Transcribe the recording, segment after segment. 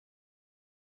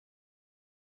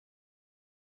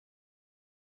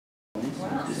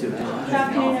Wow. Good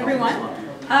afternoon, everyone.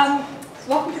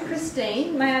 Welcome to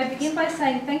Christine. May I begin by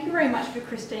saying thank you very much for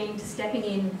Christine stepping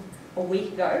in a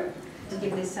week ago to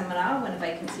give this seminar when a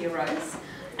vacancy arose.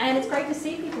 And it's great to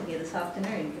see people here this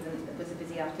afternoon, given it was a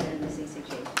busy afternoon in the CCG.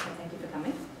 So thank you for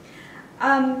coming.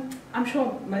 I'm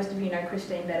sure most of you know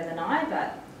Christine better than I,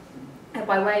 but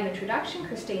by way of introduction,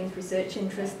 Christine's research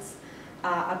interests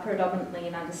are predominantly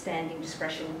in understanding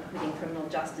discretion within criminal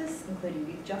justice, including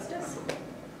youth justice.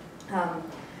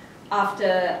 After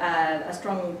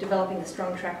developing a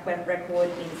strong track record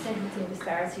in sentencing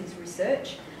disparities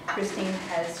research, Christine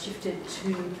has shifted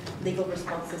to legal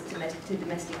responses to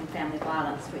domestic and family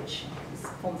violence, which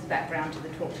forms the background to the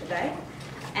talk today.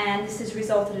 And this has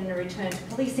resulted in a return to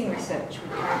policing research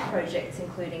with current projects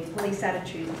including police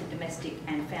attitudes to domestic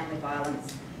and family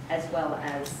violence, as well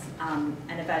as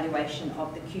an evaluation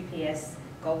of the QPS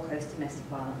Gold Coast Domestic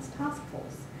Violence Task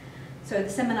Force. So the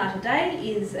seminar today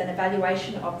is an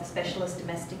evaluation of the Specialist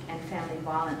Domestic and Family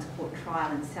Violence Court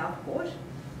trial in Southport.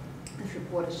 This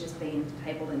report has just been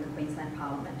tabled in the Queensland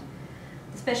Parliament.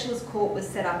 The Specialist Court was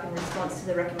set up in response to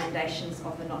the recommendations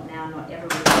of the Not Now, Not Ever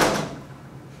report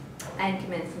and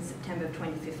commenced in September of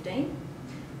 2015.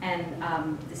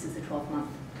 And this is a 12-month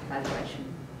evaluation,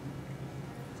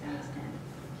 as I understand.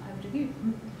 Over to you.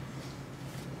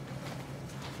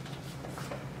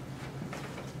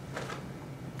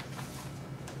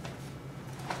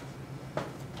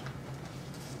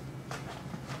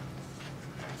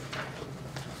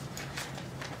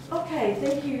 Okay,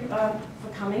 thank you for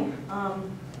coming.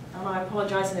 And I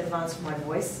apologise in advance for my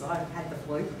voice. I've had the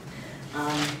flu.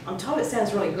 I'm told it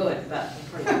sounds really good, but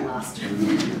it probably won't last.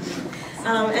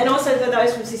 And also for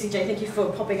those from CCJ, thank you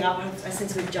for popping up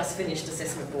since we've just finished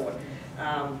Assessment Board.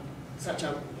 Such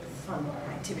a fun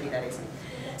activity that is.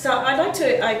 So I'd like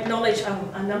to acknowledge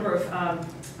a number of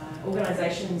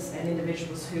organisations and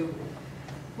individuals who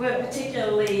were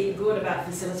particularly good about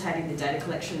facilitating the data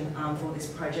collection for this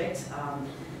project.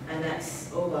 And that's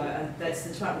the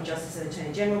Department of Justice and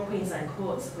Attorney General, Queensland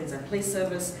Courts, Queensland Police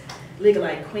Service, Legal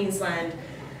Aid Queensland,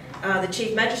 the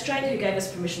Chief Magistrate who gave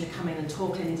us permission to come in and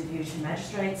talk and interview two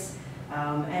magistrates,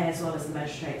 as well as the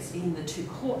magistrates in the two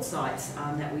court sites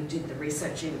that we did the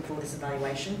research in for this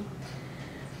evaluation.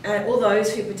 All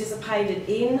those who participated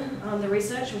in the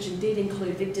research, which did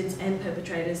include victims and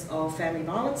perpetrators of family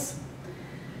violence,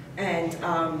 and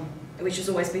which has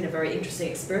always been a very interesting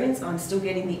experience. I'm still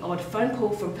getting the odd phone call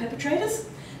from perpetrators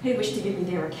who wish to give me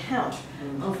their account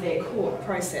of their court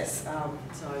process.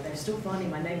 So they're still finding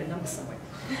my name and number somewhere.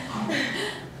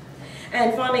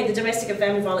 And finally, the Domestic and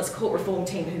Family Violence Court Reform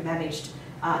team who managed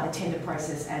the tender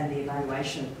process and the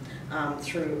evaluation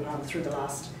through the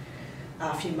last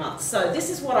few months. So this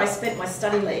is what I spent my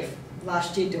study leave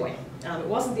last year doing. It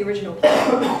wasn't the original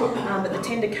plan, but the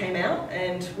tender came out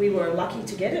and we were lucky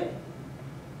to get it.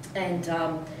 And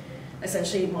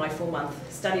essentially my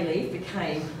 4-month study leave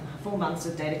became 4 months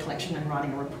of data collection and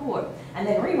writing a report, and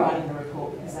then rewriting the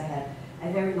report because they had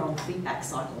a very long feedback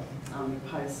cycle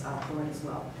imposed for it as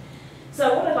well.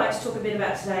 So what I'd like to talk a bit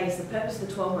about today is the purpose of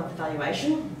the 12-month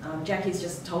evaluation. Jackie's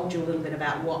just told you a little bit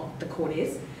about what the court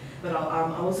is, but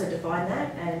I'll also define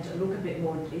that and look a bit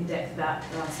more in depth about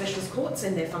specialist courts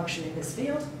and their function in this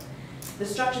field. The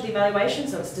structure of the evaluation,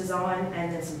 so its design,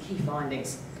 and then some key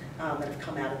findings that have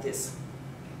come out of this.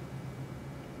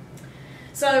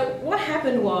 So what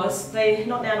happened was the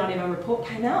Not Now, Not Ever report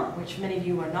came out, which many of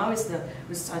you will know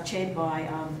was chaired by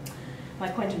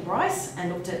Quentin Bryce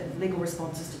and looked at legal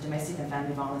responses to domestic and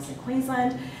family violence in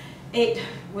Queensland. It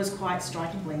was quite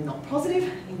strikingly not positive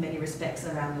in many respects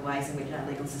around the ways in which our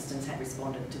legal systems had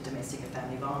responded to domestic and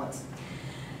family violence.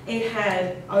 It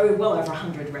had well over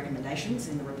 100 recommendations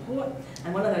in the report,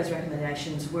 and one of those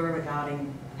recommendations were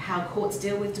regarding how courts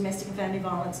deal with domestic and family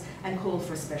violence and called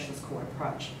for a specialist court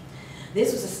approach.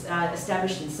 This was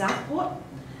established in Southport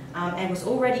and was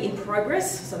already in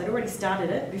progress, so they'd already started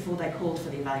it before they called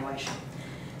for the evaluation.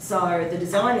 So the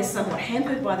design is somewhat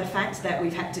hampered by the fact that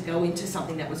we've had to go into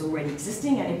something that was already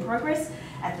existing and in progress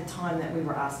at the time that we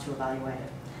were asked to evaluate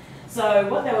it. So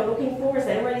what they were looking for is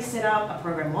they'd already set up a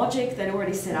program logic, they'd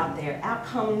already set up their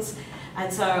outcomes,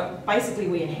 and so basically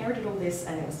we inherited all this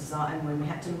and it was designed when we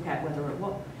had to look at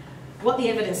what the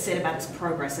evidence said about its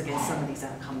progress against some of these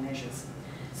outcome measures.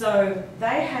 So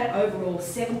they had overall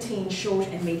 17 short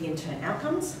and medium term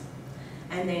outcomes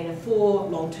and then 4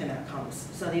 long-term outcomes.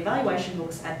 So the evaluation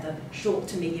looks at the short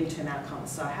to medium term outcomes,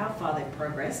 so how far they've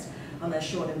progressed on those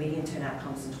short and medium term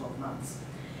outcomes in 12 months.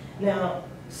 Now,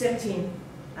 17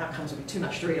 outcomes would be too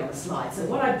much to read on the slide. So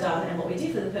what I've done, and what we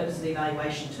did for the purpose of the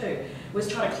evaluation too, was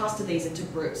try to cluster these into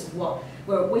groups of what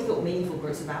were we thought meaningful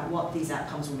groups about what these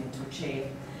outcomes were meant to achieve.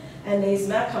 And these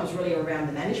outcomes really are around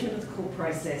the management of the court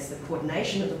process, the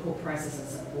coordination of the court process and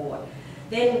support.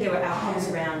 Then there were outcomes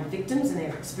around victims and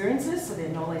their experiences, so their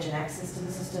knowledge and access to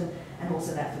the system, and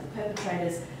also that for the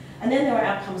perpetrators. And then there were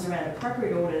outcomes around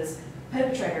appropriate orders,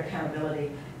 perpetrator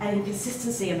accountability, and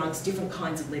inconsistency amongst different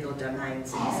kinds of legal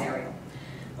domains in this area.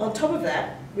 On top of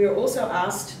that, we were also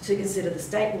asked to consider the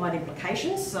statewide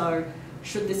implications. So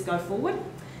should this go forward?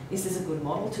 Is this a good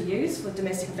model to use for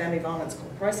domestic and family violence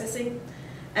court processing,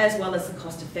 as well as the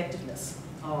cost effectiveness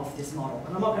of this model?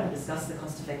 And I'm not going to discuss the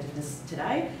cost effectiveness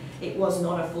today. It was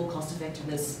not a full cost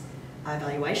effectiveness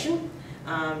evaluation.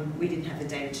 We didn't have the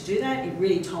data to do that. It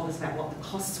really told us about what the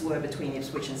costs were between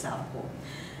Ipswich and Southport.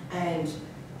 And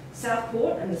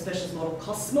Southport and the specialist model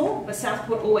costs more, but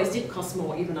Southport always did cost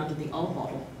more even under the old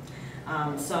model.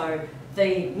 So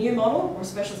the new model or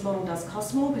specialist model does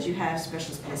cost more because you have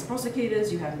specialist police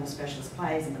prosecutors, you have more specialist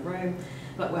players in the room,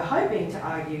 but we're hoping to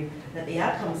argue that the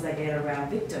outcomes they get around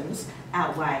victims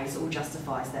outweighs or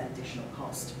justifies that additional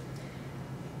cost.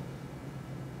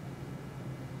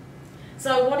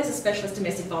 So what is a specialist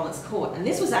domestic violence court? And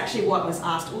this was actually what was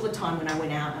asked all the time when I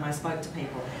went out and I spoke to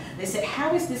people. They said,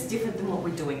 how is this different than what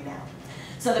we're doing now?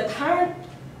 So the current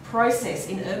process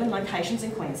in urban locations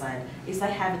in Queensland is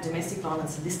they have a domestic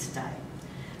violence list today.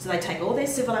 So they take all their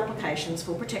civil applications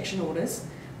for protection orders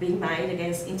being made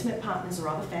against intimate partners or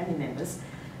other family members,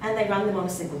 and they run them on a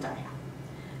single day.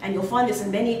 And you'll find this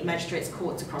in many magistrates'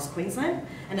 courts across Queensland,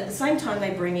 and at the same time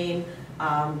they bring in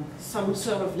some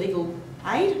sort of legal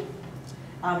aid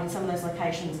in some of those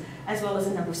locations, as well as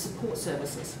a number of support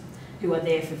services who are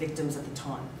there for victims at the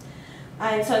time.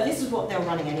 And so this is what they were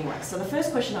running anyway. So the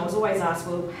first question I was always asked,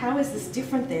 well, how is this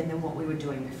different then than what we were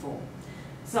doing before?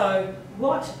 So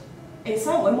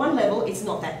in one level, it's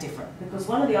not that different, because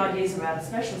one of the ideas around the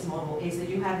specialist model is that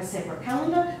you have a separate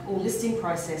calendar or listing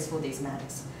process for these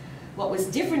matters. What was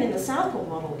different in the Southport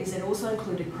model is it also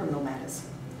included criminal matters.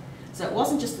 So it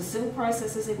wasn't just the civil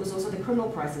processes, it was also the criminal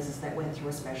processes that went through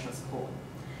a specialist court.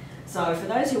 So for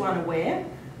those who aren't aware,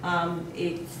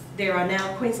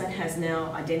 Queensland has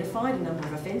now identified a number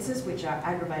of offences which are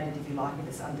aggravated, if you like, if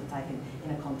it's undertaken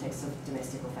in a context of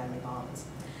domestic or family violence.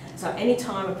 So any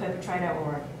time a perpetrator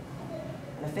or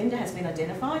an offender has been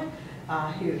identified,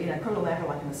 who in a criminal matter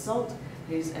like an assault,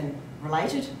 who's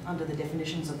related under the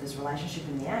definitions of this relationship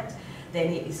in the Act,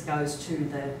 then it goes to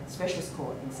the specialist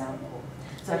court in Southport.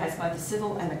 So it has both a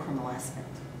civil and a criminal aspect.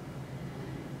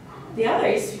 The other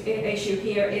issue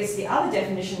here is the other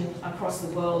definition across the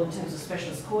world in terms of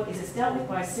specialist court is it's dealt with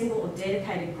by a single or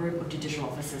dedicated group of judicial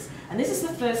officers. And this is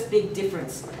the first big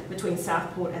difference between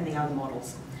Southport and the other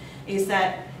models, is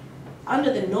that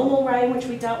under the normal way in which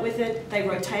we dealt with it, they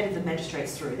rotated the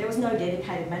magistrates through. There was no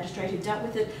dedicated magistrate who dealt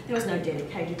with it. There was no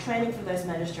dedicated training for those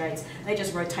magistrates. They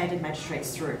just rotated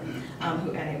magistrates through.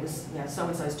 And it was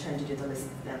so-and-so's turn to do the list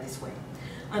this week.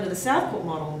 Under the Southport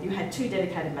model, you had two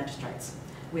dedicated magistrates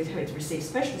with who had received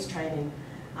specialist training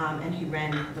and who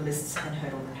ran the lists and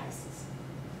heard all the cases.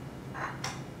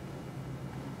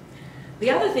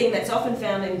 The other thing that's often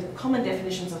found in common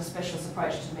definitions of a specialist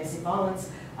approach to domestic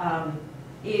violence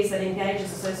is that it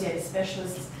engages associated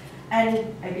specialists,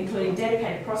 and including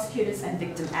dedicated prosecutors and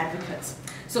victim advocates.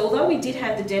 So although we did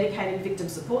have the dedicated victim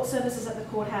support services at the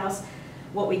courthouse,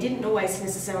 what we didn't always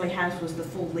necessarily have was the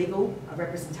full legal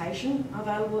representation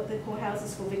available at the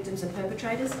courthouses for victims and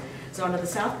perpetrators. So under the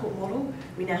Southport model,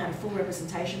 we now had a full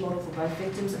representation model for both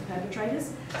victims and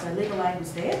perpetrators. So legal aid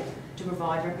was there to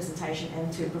provide representation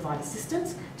and to provide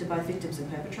assistance to both victims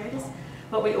and perpetrators.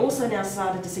 But we also now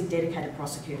started to see dedicated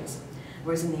prosecutors.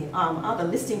 Whereas in the other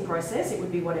listing process, it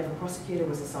would be whatever prosecutor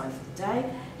was assigned for the day.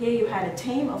 Here you had a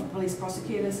team of police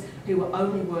prosecutors who were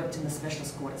only worked in the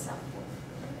specialist court at Southport.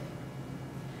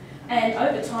 And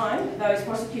over time, those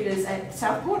prosecutors at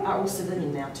Southport are all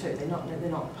civilian now too. They're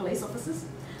not police officers,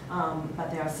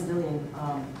 but they are civilian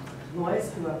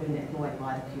lawyers who have been employed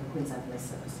by the Queensland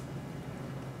Police Service.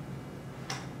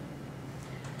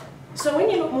 So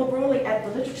when you look more broadly at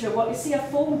the literature, what you see are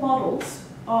four models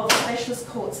of specialist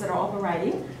courts that are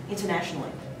operating internationally.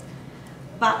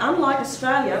 But unlike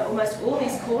Australia, almost all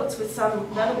these courts, with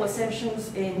some notable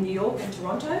exceptions in New York and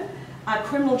Toronto, are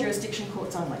criminal jurisdiction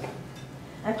courts only.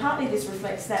 And partly this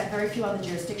reflects that very few other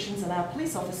jurisdictions allow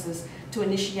police officers to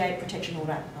initiate protection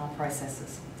order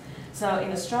processes. So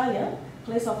in Australia,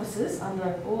 police officers,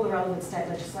 under all the relevant state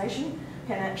legislation,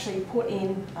 can actually put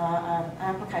in an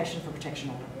application for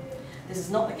protection order. This is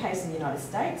not the case in the United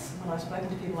States. When I've spoken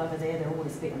to people over there, they're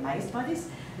always a bit amazed by this.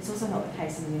 It's also not the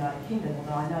case in the United Kingdom,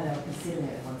 although I know they were considering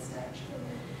it at one stage.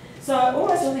 So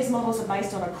almost all these models are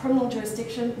based on a criminal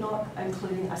jurisdiction, not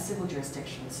including a civil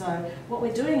jurisdiction. So what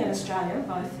we're doing in Australia,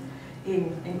 both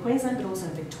in Queensland, but also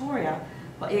in Victoria,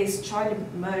 but is trying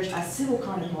to merge a civil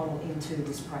kind of model into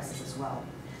this process as well.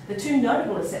 The two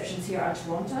notable exceptions here are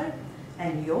Toronto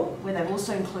and New York, where they've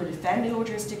also included family law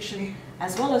jurisdiction,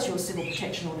 as well as your civil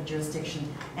protection order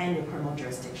jurisdiction and your criminal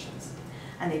jurisdictions.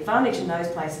 And the advantage in those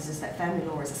places is that family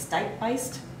law is a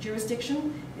state-based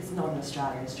jurisdiction. It's not in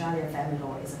Australia. In Australia, family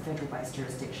law is a federal-based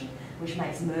jurisdiction, which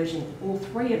makes merging all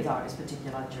three of those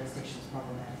particular jurisdictions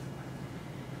problematic.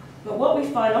 But what we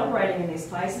find operating in these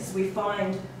places, we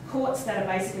find courts that are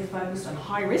basically focused on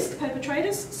high-risk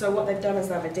perpetrators. So what they've done is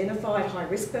they've identified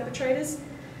high-risk perpetrators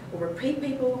or repeat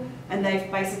people, and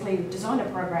they've basically designed a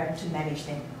program to manage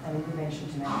them and intervention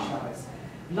to manage those.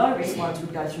 Low-risk ones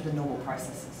would go through the normal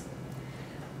processes.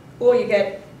 Or you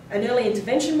get an early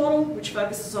intervention model, which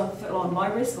focuses on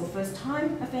low-risk or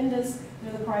first-time offenders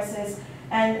through the process,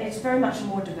 and it's very much a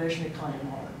more diversionary kind of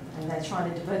model. And they're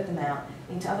trying to divert them out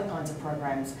into other kinds of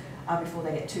programs before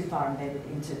they get too far embedded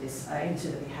into this, into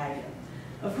the behaviour.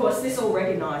 Of course, this all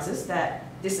recognises that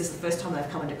this is the first time they've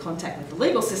come into contact with the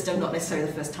legal system, not necessarily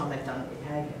the first time they've done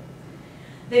behaviour.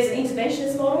 There's an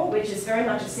interventionist model, which is very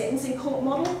much a sentencing court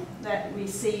model that we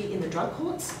see in the drug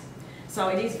courts. So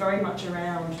it is very much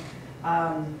around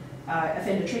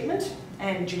offender treatment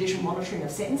and judicial monitoring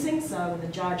of sentencing. So when the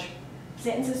judge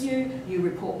sentences you, you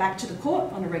report back to the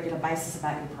court on a regular basis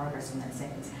about your progress on that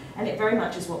sentence. And it very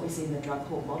much is what we see in the drug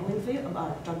court modelling field,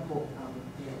 field.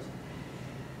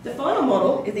 The final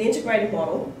model, the integrated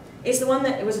model, is the one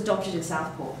that was adopted in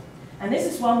Southport. And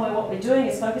this is one where what we're doing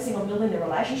is focusing on building the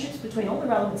relationships between all the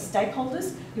relevant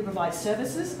stakeholders who provide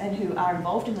services and who are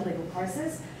involved in the legal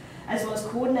process, as well as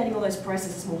coordinating all those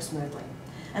processes more smoothly.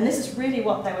 And this is really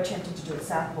what they were attempting to do at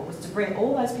Southport, was to bring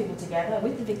all those people together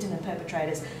with the victim and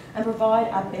perpetrators and provide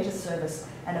a better service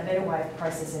and a better way of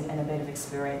processing and a better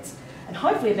experience, and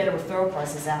hopefully a better referral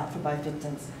process out for both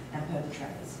victims and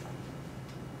perpetrators.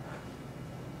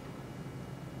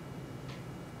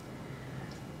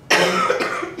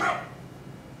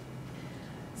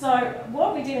 So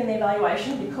what we did in the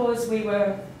evaluation, because we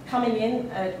were coming in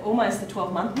at almost the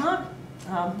 12-month mark,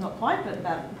 not quite, but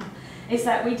about, is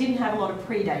that we didn't have a lot of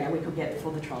pre-data we could get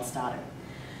before the trial started.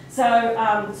 So,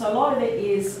 so a lot of it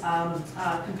is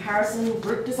comparison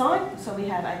group design. So we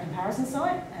have a comparison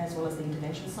site as well as the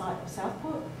intervention site of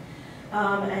Southport.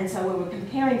 And so we were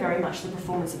comparing very much the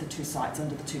performance of the two sites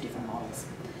under the two different models.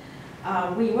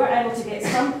 We were able to get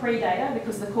some pre-data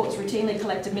because the courts routinely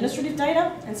collect administrative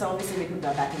data, and so obviously we could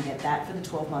go back and get that for the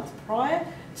 12 months prior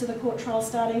to the court trial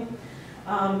starting.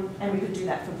 And we could do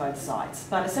that for both sites.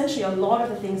 But essentially a lot of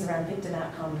the things around victim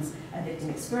outcomes and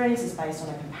victim experience is based on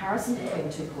a comparison between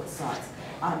the two court sites,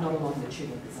 not a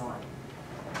longitudinal design.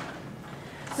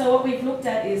 So what we've looked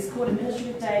at is court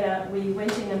administrative data. We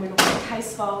went in and we looked at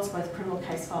case files, both criminal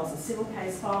case files and civil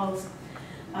case files.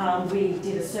 We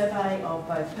did a survey of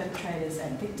both perpetrators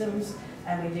and victims,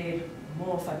 and we did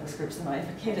more focus groups than I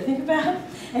ever care to think about,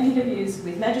 and interviews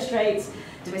with magistrates,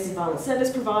 domestic violence service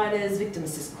providers, Victim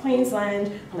Assist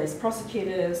Queensland, police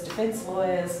prosecutors, defence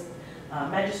lawyers,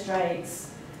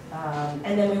 magistrates,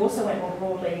 and then we also went more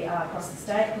broadly across the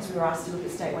state because we were asked to look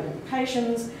at statewide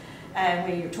implications, and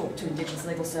we talked to Indigenous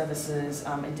legal services,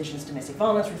 Indigenous domestic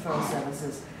violence referral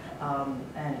services,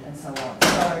 and so on.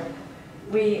 So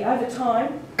we, over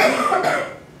time,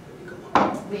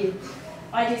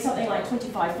 I did something like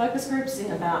 25 focus groups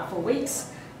in about 4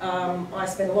 weeks. I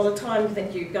spent a lot of time,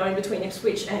 going between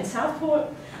Ipswich and Southport,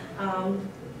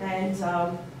 and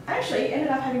actually ended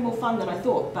up having more fun than I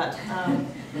thought. But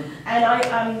and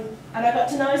I got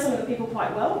to know some of the people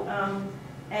quite well,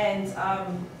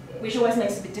 which always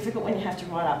makes it a bit difficult when you have to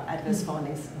write up adverse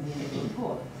findings in the end of the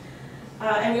report.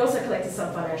 And we also collected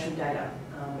some financial data,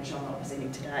 which I'm not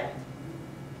presenting today.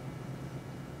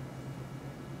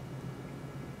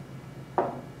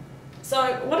 So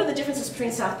what are the differences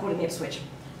between Southport and Ipswich?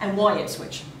 And why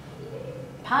Ipswich?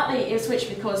 Partly Ipswich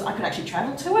because I could actually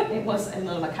travel to it. It was in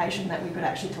a location that we could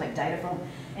actually collect data from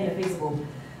in a feasible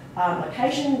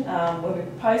location. When we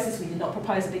proposed this, we did not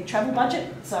propose a big travel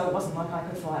budget, so it wasn't like I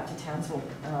could fly up to Townsville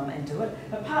and do it.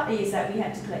 But partly is that we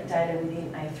had to collect data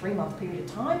within a 3-month period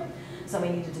of time, so we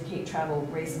needed to keep travel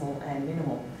reasonable and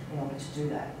minimal in order to do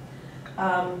that.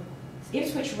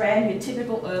 Ipswich ran your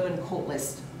typical urban court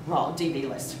list. Well, DV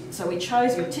list. So we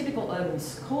chose your typical urban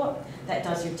court that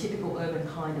does your typical urban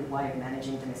kind of way of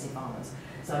managing domestic violence.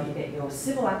 So you get your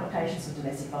civil applications for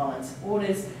domestic violence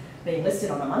orders being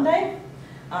listed on a Monday,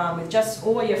 with just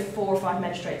all your 4 or 5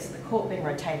 magistrates at the court being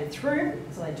rotated through,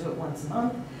 so they do it once a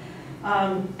month,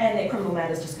 and their criminal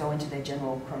matters just go into their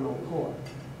general criminal court.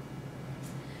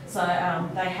 So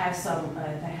they have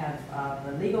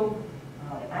the legal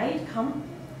aid come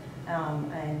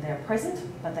and they're present,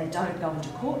 but they don't go into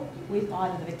court with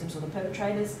either the victims or the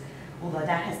perpetrators, although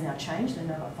that has now changed. They've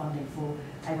now got funding for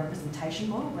a representation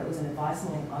model, but it was an advice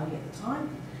model only at the time.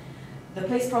 The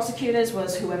police prosecutors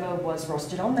was whoever was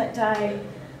rostered on that day,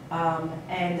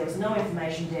 and there was no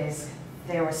information desk.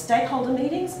 There were stakeholder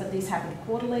meetings, but these happened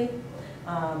quarterly,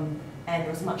 and there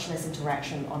was much less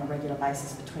interaction on a regular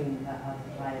basis between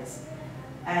the players.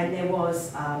 And there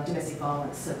was domestic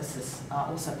violence services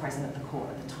also present at the court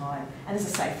at the time. And there's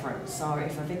a safe room, so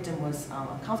if a victim was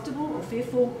uncomfortable or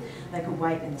fearful, they could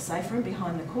wait in the safe room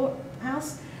behind the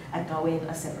courthouse and go in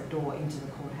a separate door into the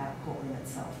courtroom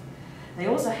itself. They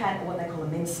also had what they call a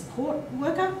men's support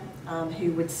worker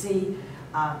who would see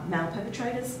male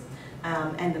perpetrators,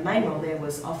 and the main role there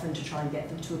was often to try and get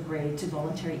them to agree to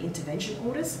voluntary intervention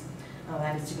orders,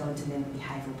 that is to go into men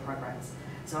behavioural programs.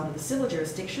 So under the civil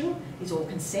jurisdiction, it's all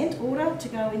consent order to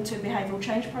go into behavioural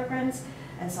change programs,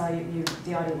 and so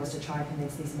the idea was to try and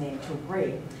convince these men to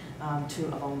agree to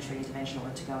a voluntary intervention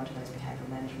order to go into those behavioural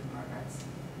management programs.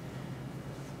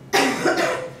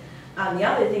 The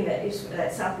other thing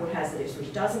that Southport has that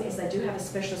Ipswich doesn't is they do have a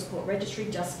specialist court registry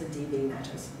just for DV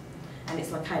matters, and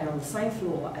it's located on the same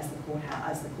floor as the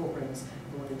courtrooms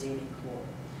for the DV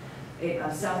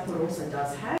court. Southport also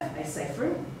does have a safe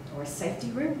room or a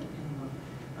safety room,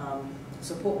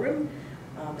 support room.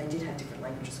 They did have different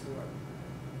languages for it.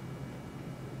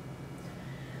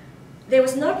 There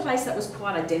was no place that was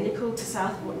quite identical to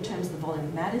Southport in terms of the volume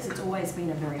of matters. It's always been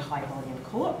a very high volume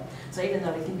court. So even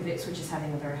though we think of Ipswich as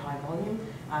having a very high volume,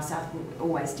 Southport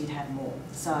always did have more.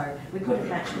 So we couldn't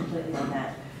match completely on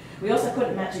that. We also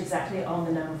couldn't match exactly on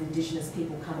the number of Indigenous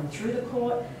people coming through the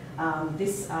court.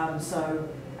 So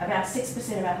about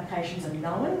 6% of applications are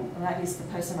known, and that is the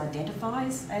person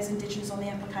identifies as Indigenous on the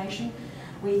application.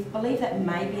 We believe that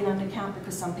may be an undercount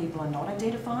because some people are not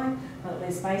identifying, but at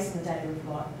least based on the data we've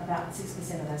got, about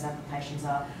 6% of those applications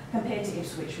are, compared to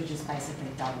Ipswich, which is basically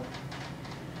double.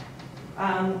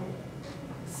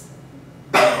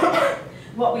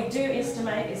 What we do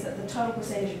estimate is that the total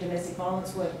percentage of domestic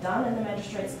violence work done in the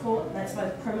magistrates' court, and that's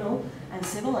both criminal and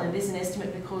civil, and it is an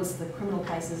estimate because the criminal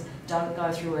cases don't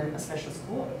go through a specialist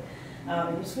court.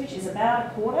 Ipswich is about a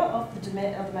quarter of the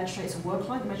magistrates'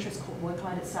 workload. The magistrates' court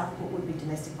workload at Southport would be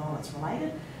domestic violence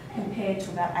related, compared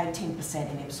to about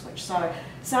 18% in Ipswich. So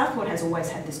Southport has always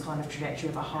had this kind of trajectory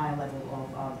of a higher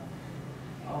level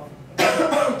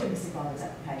of domestic violence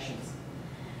applications.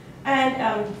 And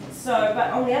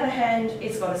but on the other hand,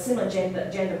 it's got a similar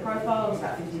gender profile. It's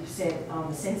about 50% on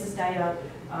the census data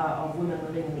of women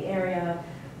living in the area.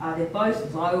 They're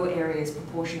both low areas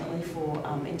proportionately for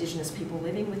Indigenous people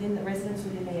living within the residents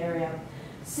within the area.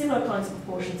 Similar kinds of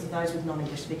proportions of those with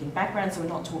non-English speaking backgrounds, so we're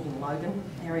not talking Logan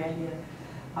area here.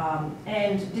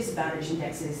 And disadvantage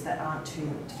indexes that aren't too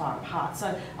far apart.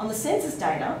 So on the census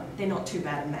data, they're not too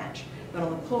bad a match, but on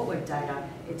the court work data,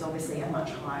 it's obviously a much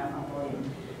higher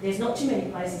volume. There's not too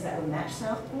many places that would match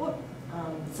Southport,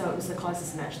 so it was the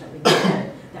closest match that we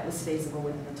had that was feasible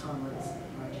within the time limits of the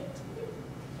project.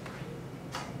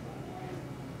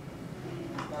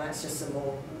 Now that's just some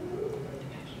more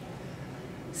indication.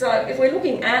 So if we're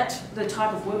looking at the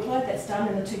type of workload that's done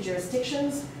in the two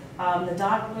jurisdictions, the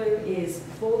dark blue is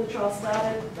before the trial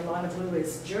started, the lighter blue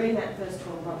is during that first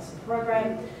 12 months of the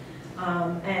program,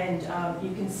 and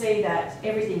you can see that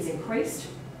everything's increased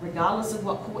regardless of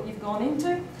what court you've gone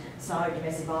into. So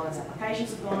domestic violence applications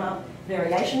have gone up,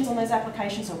 variations on those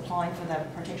applications, so applying for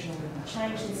that protection have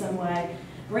changed in some way,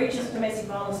 breaches of domestic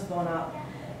violence have gone up,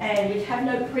 and we have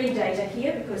no pre-data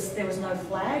here because there was no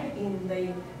flag in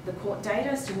the court data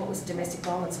as to what was a domestic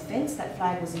violence offence. That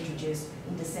flag was introduced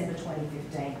in December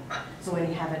 2015. So when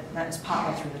you have it, that was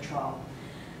partway through the trial.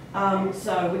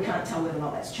 So we can't tell whether or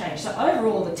not that's changed. So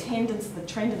overall, the trend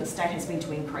in the state has been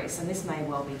to increase, and this may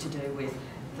well be to do with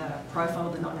the profile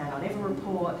of the Not Now Not Ever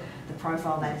report, the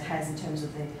profile that it has in terms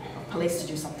of the police to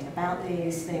do something about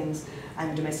these things,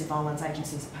 and domestic violence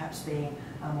agencies perhaps being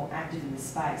more active in this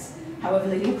space. However,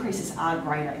 the increases are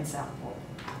greater in Southport.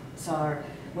 So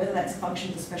whether that's a function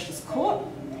of the specialist court,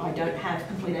 I don't have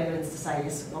complete evidence to say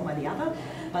yes one way or the other,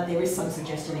 but there is some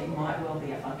suggestion it might well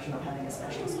be a function of having a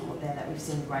specialist court there that we've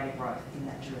seen greater growth in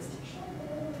that jurisdiction.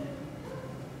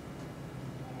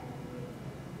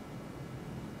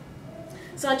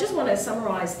 So I just want to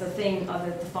summarise the thing of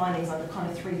the findings under kind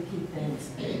of three key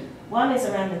themes. One is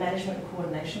around the management and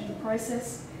coordination of the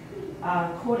process,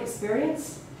 court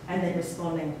experience, and then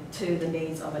responding to the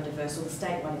needs of a diverse or the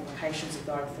statewide implications of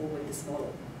going forward with this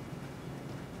model.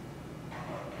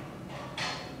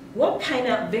 What came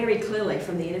out very clearly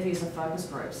from the interviews and focus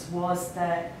groups was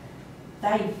that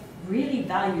they really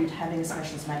valued having a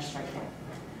specialist magistrate there.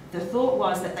 The thought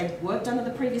was that they worked under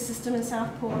the previous system in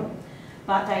Southport,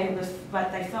 but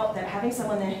they felt that having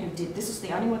someone there who did, this was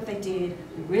the only work they did,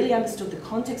 who really understood the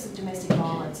context of domestic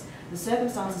violence, the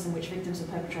circumstances in which victims and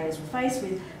perpetrators were faced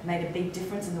with, made a big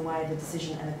difference in the way the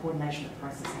decision and the coordination of the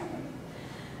process happened.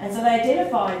 And so they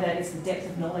identified that it's the depth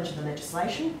of knowledge of the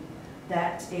legislation,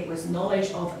 that it was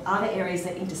knowledge of other areas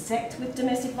that intersect with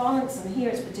domestic violence, and here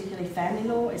it's particularly family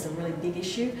law is a really big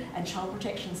issue, and child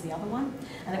protection is the other one,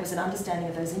 and it was an understanding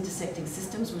of those intersecting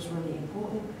systems was really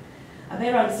important. A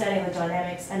better understanding of the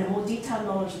dynamics and a more detailed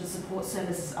knowledge of the support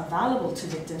services available to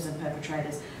victims and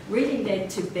perpetrators really led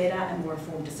to better and more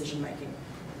informed decision making.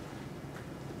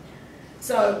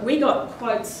 So we got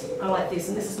quotes like this,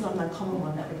 and this is not an uncommon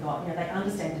one that we got. They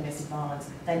understand domestic violence,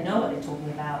 they know what they're talking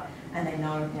about, and they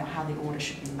know, how the order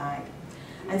should be made.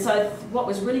 And so what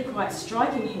was really quite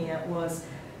striking here was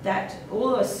that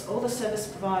all the service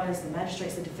providers, the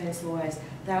magistrates, the defence lawyers,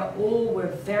 they all were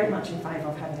very much in favour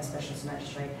of having a specialist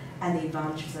magistrate and the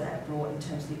advantages that that brought in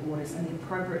terms of the orders and the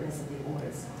appropriateness of the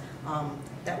orders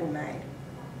that were made.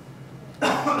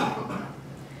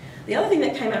 The other thing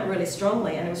that came out really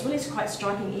strongly, and it was really quite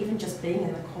striking even just being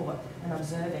in the court and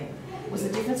observing, was the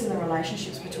difference in the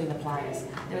relationships between the players.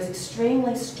 There was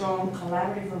extremely strong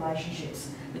collaborative relationships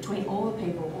between all the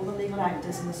people, all the legal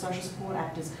actors and the social support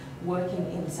actors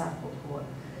working in the Southport court.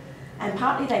 And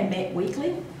partly they met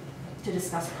weekly to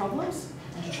discuss problems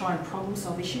and to try and problem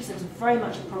solve issues. There was very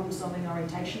much a problem solving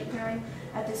orientation occurring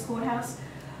at this courthouse,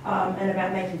 and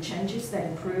about making changes that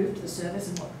improved the service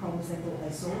and what problems they thought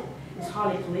they saw. It was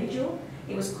highly collegial,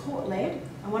 it was court-led,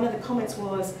 and one of the comments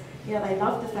was, they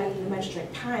loved the fact that the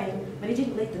magistrate came, but he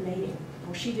didn't lead the meeting,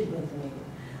 or she didn't lead the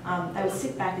meeting. They would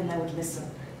sit back and they would listen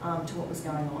to what was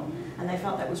going on, and they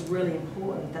felt that was really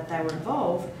important, that they were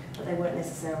involved, but they weren't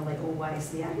necessarily always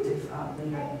the active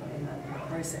leader in the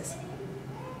process.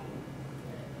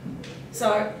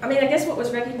 So, I guess what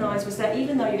was recognised was that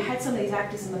even though you had some of these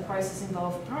actors in the process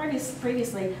involved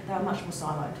previously, they were much more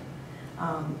siloed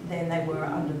than they were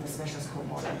under the specialist court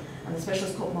model. And the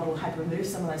specialist court model had removed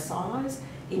some of those silos,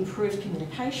 improved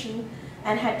communication,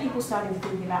 and had people starting to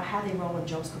think about how their role and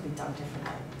jobs could be done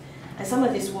differently. And some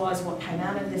of this was, what came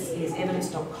out of this is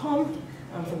evidence.com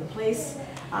from the police,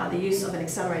 the use of an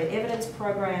accelerated evidence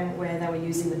program where they were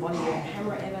using the body worn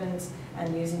camera evidence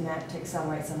and using that to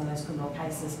accelerate some of those criminal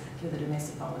cases through the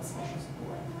domestic violence special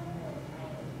support.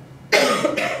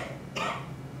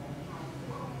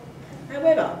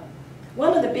 However,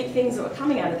 one of the big things that were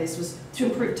coming out of this was to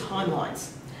improve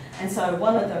timelines. And so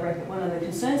one of the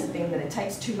concerns had been that it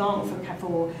takes too long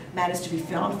for matters to be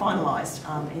finalised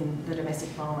in the domestic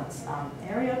violence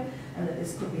area, and that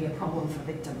this could be a problem for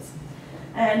victims.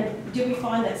 And did we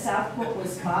find that Southport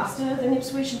was faster than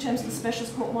Ipswich in terms of the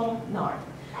specialist court model? No.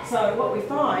 So what we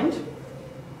find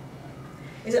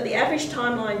is that the average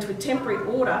timeline to a temporary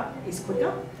order is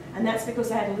quicker, and that's because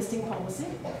they had a listing policy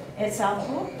at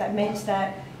Southport that meant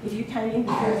that if you came in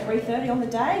before 3:30 on the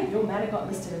day, your matter got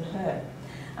listed and heard.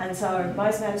 And so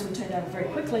most matters were turned over very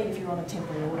quickly if you're on a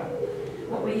temporary order.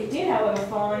 What we did, however,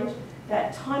 find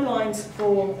that timelines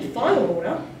for the final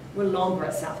order were longer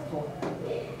at Southport.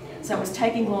 So it was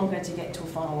taking longer to get to a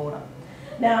final order.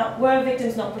 Now, were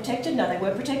victims not protected? No, they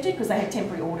were protected because they had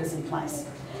temporary orders in place.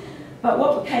 But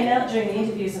what came out during the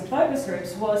interviews and focus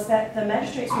groups was that the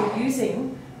magistrates were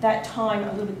using that time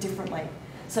a little bit differently.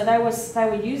 So they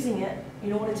were using it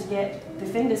in order to get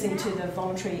defenders into the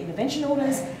voluntary intervention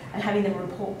orders and having them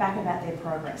report back about their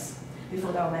progress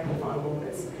before they were making final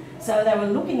orders. So they were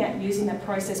looking at using that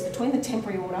process between the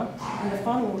temporary order and the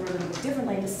final order a little bit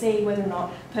differently to see whether or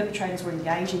not perpetrators were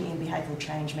engaging in behavioural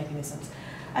change mechanisms.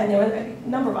 And there were a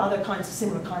number of other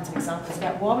similar kinds of examples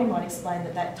about why we might explain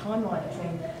that timeline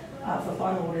between for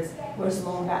final orders was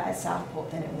longer at Southport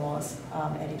than it was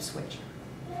at Ipswich.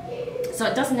 So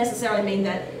it doesn't necessarily mean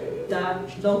that the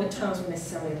longer terms were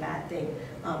necessarily a bad thing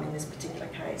in this particular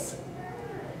case.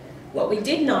 What we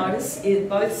did notice is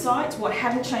both sides, what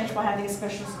hadn't changed by having a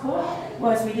specialist court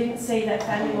was we didn't see that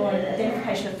family law and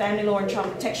identification of family law and child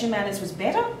protection matters was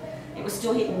better. It was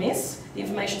still hit and miss. The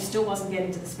information still wasn't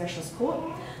getting to the specialist court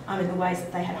in the ways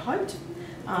that they had hoped.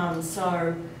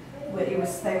 So they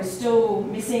were still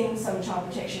missing some child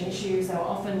protection issues. There were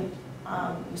often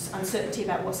uncertainty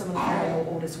about what some of the family law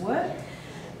orders were.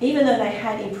 Even though they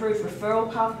had improved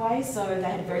referral pathways, so they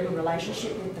had a very good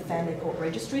relationship with the family court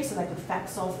registry, so they could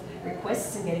fax off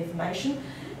requests and get information.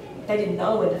 They didn't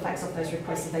know when to fax off those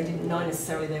requests, so they didn't know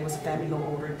necessarily there was a family law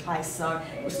order in place. So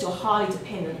it was still highly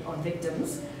dependent on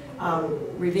victims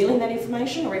revealing that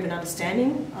information or even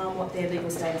understanding what their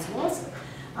legal status was.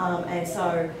 And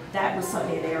so that was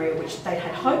certainly an area which they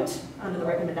had hoped under the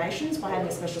recommendations by having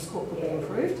a specialist court could be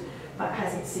improved, but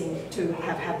hasn't seemed to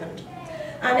have happened.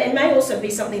 And it may also be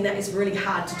something that is really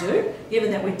hard to do,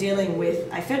 given that we're dealing with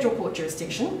a federal court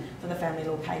jurisdiction for the family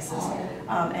law cases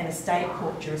and a state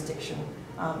court jurisdiction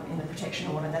in the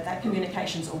protection order, that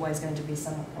communication is always going to be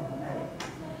somewhat problematic.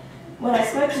 When I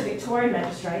spoke to Victorian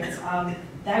magistrates,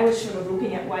 they were sort of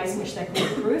looking at ways in which they could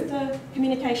improve the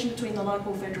communication between the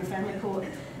local federal family court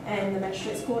and the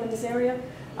magistrates court in this area,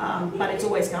 but it's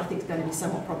always, I think, going to be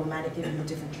somewhat problematic given the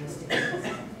different jurisdictions.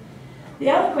 The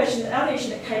other issue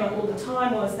that came up all the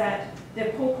time was that the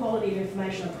poor quality of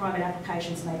information on private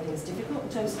applications made things difficult in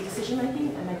terms of decision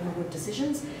making and making good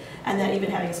decisions, and that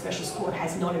even having a specialist court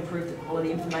has not improved the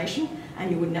quality of information, and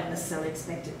you would not necessarily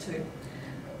expect it to.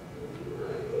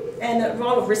 And the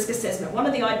role of risk assessment. One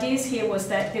of the ideas here was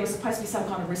that there was supposed to be some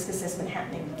kind of risk assessment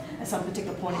happening at some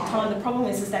particular point in time. The problem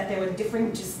is that there were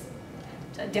differing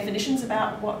definitions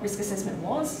about what risk assessment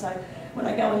was. So when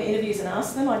I go into interviews and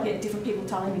ask them, I get different people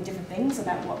telling me different things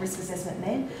about what risk assessment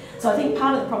meant. So I think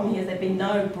part of the problem here is there'd been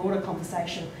no broader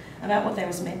conversation about what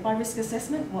was meant by risk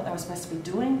assessment, what they were supposed to be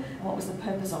doing, and what was the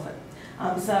purpose of it.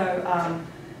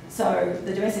 So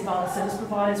the domestic violence service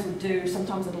providers would do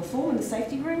sometimes a little form in the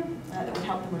safety room that would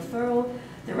help them referral.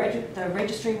 The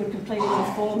registry would complete a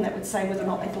little form that would say whether or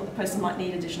not they thought the person might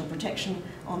need additional protection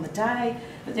on the day.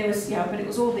 But there was, but it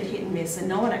was all a bit hit and miss, and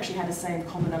no one actually had the same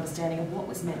common understanding of what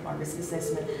was meant by risk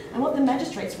assessment and what the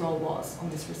magistrate's role was on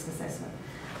this risk assessment.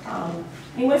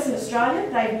 In Western Australia,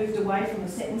 they moved away from the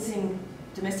sentencing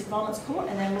domestic violence court,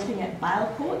 and they're looking at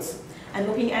bail courts and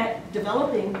looking at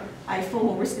developing a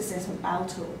formal risk assessment bail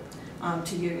tool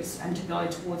to use and to go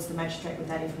towards the magistrate with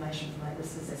that information from that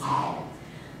risk assessment.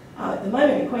 At the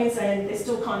moment in Queensland, they're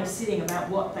still kind of sitting about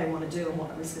what they want to do and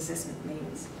what a risk assessment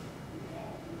means.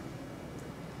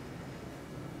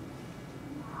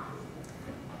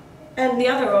 And the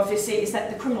other, obviously, is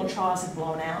that the criminal trials have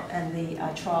blown out and the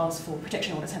trials for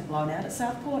protection orders have blown out at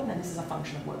Southport, and this is a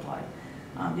function of workload.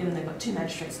 Given they've got 2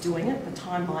 magistrates doing it, the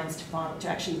timelines to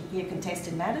actually hear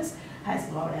contested matters has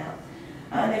blown out.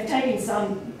 They've taken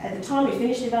some, at the time we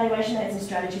finished the evaluation, they had some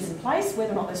strategies in place.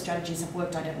 Whether or not those strategies have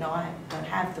worked, I don't know. I don't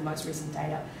have the most recent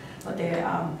data.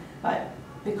 But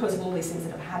because of all these things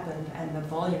that have happened and the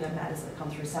volume of matters that have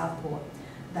come through Southport,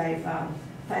 they've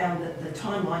found that the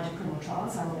timeline to criminal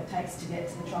trials, how long it takes to get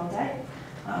to the trial date,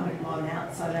 had blown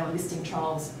out. So they were listing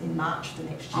trials in March the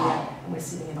next year, and we're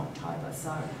sitting in October.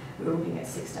 So we were looking at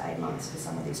 6 to 8 months for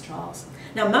some of these trials.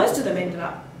 Now, most of them ended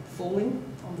up falling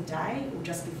on the day or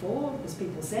just before, because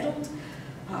people settled,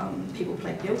 people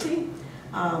pled guilty.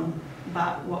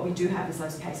 But what we do have is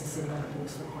those cases sitting on the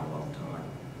books for quite a long time.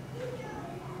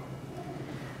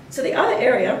 So the other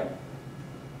area,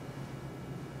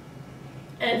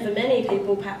 and for many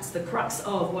people, perhaps the crux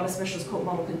of what a specialist court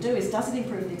model can do is, does it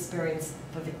improve the experience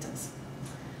for victims?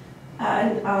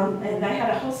 And they had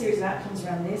a whole series of outcomes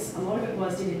around this. A lot of it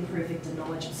was, did it improve victim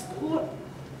knowledge and support?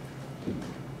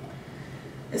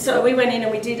 And so we went in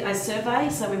and we did a survey.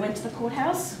 So we went to the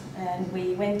courthouse and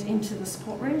we went into the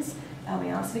support rooms. We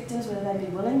asked victims whether they'd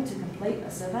be willing to complete a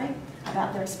survey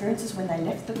about their experiences when they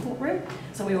left the courtroom.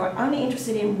 So we were only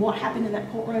interested in what happened in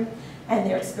that courtroom and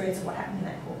their experience of what happened in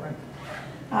that courtroom.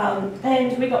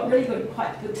 And we got really good,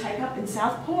 quite good take-up in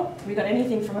Southport. We got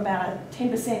anything from about a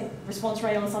 10% response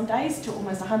rate on some days to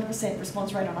almost 100%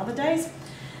 response rate on other days.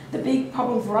 The big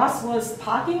problem for us was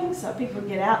parking, so people would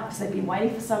get out because they'd been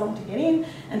waiting for so long to get in,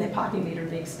 and their parking meter had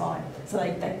been expired, so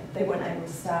they weren't able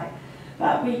to stay.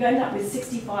 But we ended up with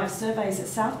 65 surveys at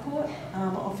Southport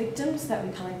of victims that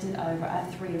we collected over a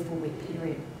 3 to 4 week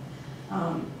period.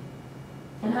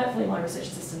 And hopefully my research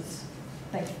assistants,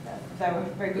 they were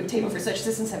a very good team of research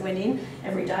assistants that went in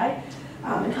every day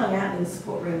and hung out in the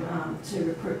support room to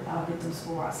recruit victims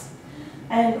for us.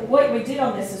 And what we did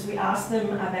on this is we asked them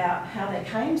about how they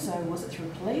came. So was it through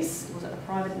police? Was it a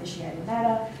private initiated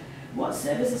matter? What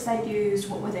services they used?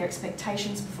 What were their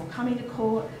expectations before coming to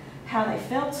court? How they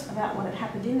felt about what had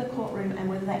happened in the courtroom and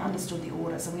whether they understood the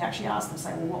order. So we actually asked them,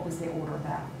 say, well, what was their order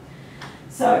about?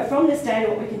 So from this data,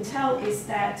 what we can tell is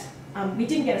that we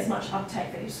didn't get as much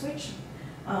uptake at Ipswich.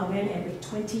 We only had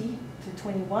 20 to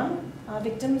 21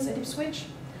 victims at Ipswich.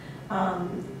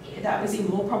 That was even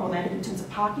more problematic in terms of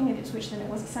parking at Ipswich than it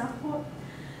was at Southport.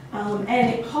 And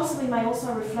it possibly may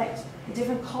also reflect a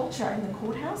different culture in the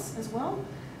courthouse as well,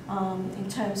 in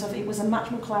terms of it was a much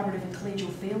more collaborative and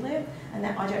collegial feel there, and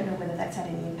that I don't know whether that's had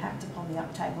any impact upon the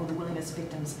uptake or the willingness of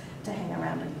victims to hang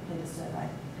around and complete a survey.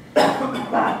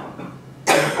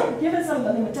 But given some of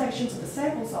the limitations of the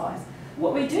sample size,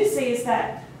 what we do see is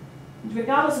that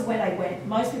regardless of where they went,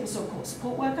 most people saw a court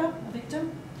support worker, a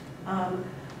victim,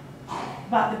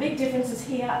 But the big differences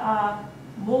here are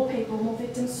more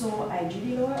victims saw a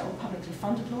duty lawyer or publicly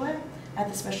funded lawyer at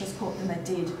the specialist court than they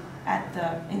did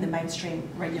in the mainstream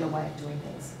regular way of doing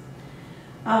things.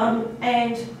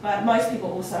 But most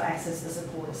people also access the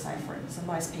support of safe room. So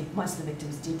most of the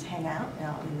victims did hang out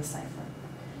in the safe room.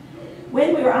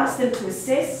 When we were asked them to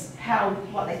assess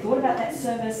what they thought about that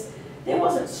service, there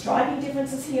wasn't striking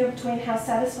differences here between how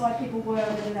satisfied people were,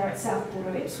 whether they're at Southport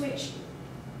or Ipswich.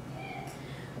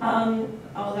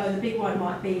 Although the big one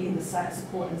might be in the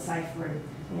support and safe room.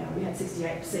 We had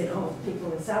 68% of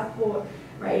people in Southport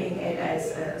rating it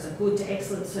as a good to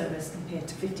excellent service compared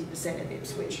to 50% at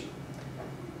Ipswich.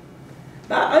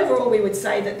 But overall, we would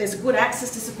say that there's good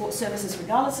access to support services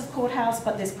regardless of courthouse,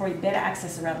 but there's probably better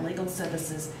access around legal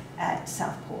services at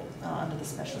Southport under the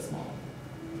specialist model.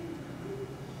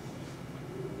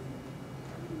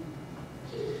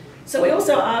 So we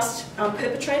also asked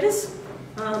perpetrators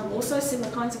also similar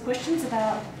kinds of questions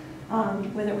about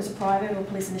whether it was a private or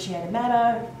police-initiated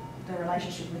matter, the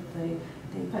relationship with the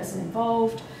person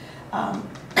involved,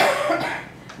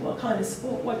 what kind of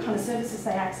support, what kind of services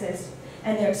they accessed,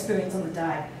 and their experience on the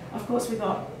day. Of course, we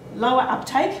got lower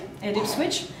uptake at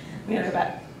Ipswich. We got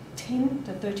about 10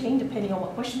 to 13, depending on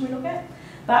what question we look at.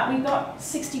 But we got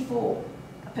 64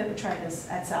 perpetrators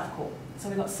at Southport. So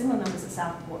we got similar numbers at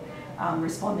Southport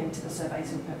responding to the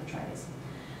surveys of perpetrators.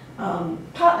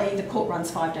 Partly the court runs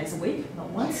 5 days a week,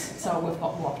 not once, so we've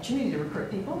got more opportunity to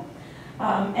recruit people.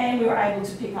 And we were able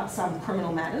to pick up some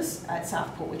criminal matters at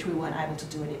Southport, which we weren't able to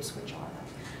do at Ipswich either.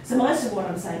 So most of what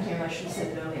I'm saying here, I should have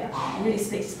said it earlier, really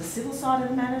speaks to the civil side of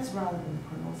the matters rather than the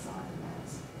criminal side of the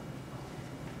matters.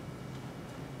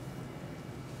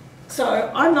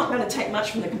 So I'm not going to take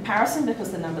much from the comparison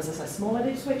because the numbers are so small at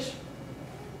Ipswich,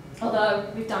 although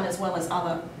we've done as well as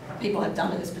other people have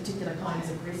done in this particular kinds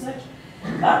of research.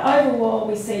 But overall,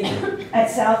 we see at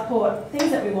Southport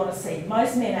things that we want to see.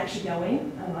 Most men actually go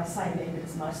in, and I say men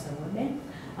because most of them were men,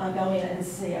 go in and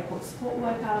see a court support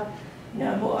worker.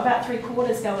 About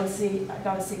 3/4 go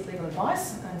and seek legal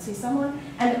advice and see someone.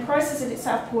 And the process at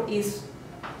Southport is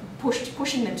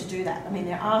pushing them to do that. I mean,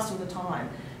 they're asked all the time,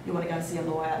 you want to go and see a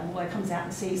lawyer comes out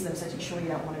and sees them, says, you're sure you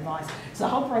don't want advice. So the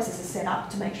whole process is set up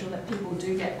to make sure that people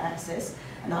do get access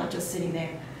and aren't just sitting there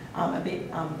a bit,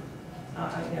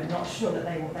 not sure that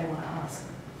they want to ask.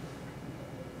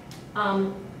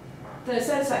 The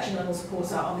satisfaction levels, of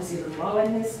course, are obviously a little low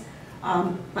in this,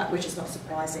 but which is not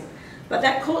surprising. But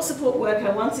that court support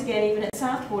worker, once again, even at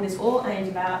Southport, is all aimed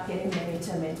about getting them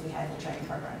into men's behavioural training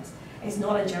programs. It's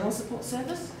not a general support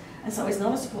service, and so it's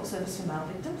not a support service for male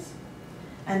victims.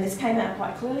 And this came out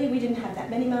quite clearly. We didn't have that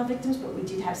many male victims, but we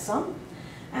did have some.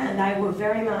 And they were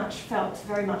felt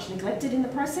very much neglected in the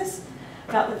process,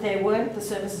 felt that there weren't the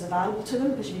services available to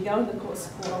them, because if you go into the court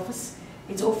support office,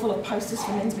 it's all full of posters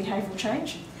for men's behavioural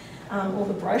change. All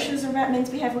the brochures are about men's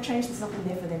behavioural change, there's nothing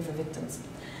there for them for victims.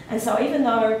 And so even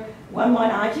though one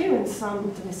might argue, and some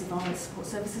domestic violence support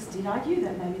services did argue,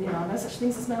 that maybe there are no such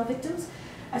things as male victims,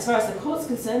 as far as the court's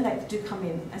concerned, they do come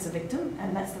in as a victim,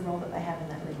 and that's the role that they have in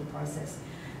that legal process.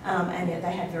 And yet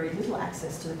they had very little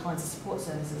access to the kinds of support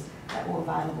services that were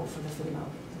available for the female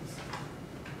victims.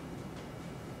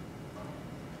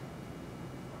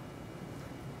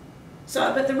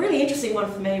 So, but the really interesting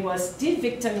one for me was, did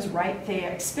victims rate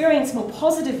their experience more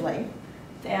positively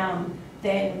than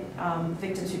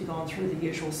victims who'd gone through the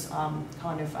usual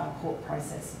court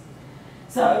process?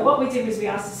 So what we did was we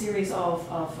asked a series of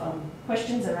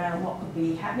questions around what could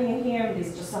be happening in here, and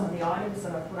these are just some of the items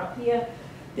that I put up here.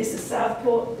 This is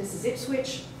Southport, this is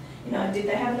Ipswich. Did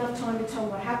they have enough time to tell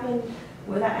what happened?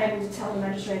 Were they able to tell the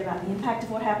magistrate about the impact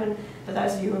of what happened? For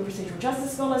those of you who are procedural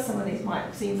justice scholars, some of these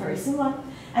might seem very similar.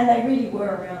 And they really were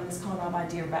around this kind of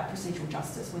idea about procedural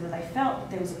justice, whether they felt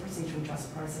there was a procedural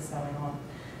justice process going on,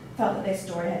 felt that their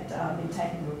story had been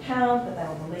taken into account, that they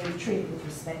were believed, treated with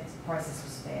respect, the process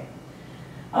was fair.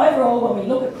 Overall, when we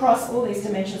look across all these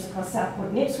dimensions across Southport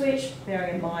and Ipswich,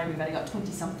 bearing in mind we've only got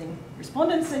 20-something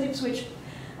respondents at Ipswich,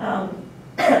 I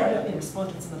don't mean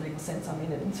respondents in the legal sense, I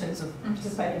mean it in terms of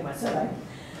participating in my survey,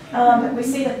 we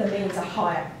see that the means are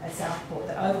higher at Southport,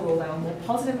 that overall they were more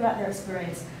positive about their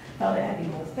experience, felt it had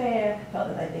been more fair, felt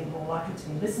that they'd been more likely to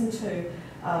be listened to,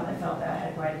 and felt that they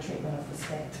had a greater treatment of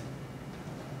respect.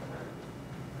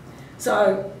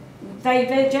 So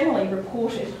they generally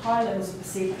reported higher levels of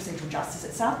perceived procedural justice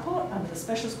at Southport under the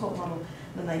specialist court model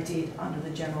than they did under the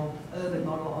general urban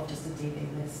model of just a DV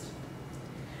list.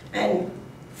 And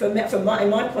in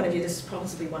my point of view, this is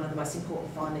possibly one of the most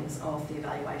important findings of the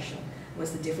evaluation,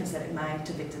 was the difference that it made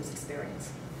to victims'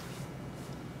 experience.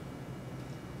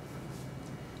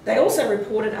 They also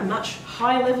reported a much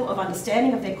higher level of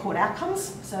understanding of their court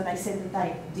outcomes, so they said that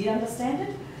they did understand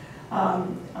it.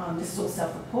 This is all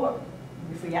self-report.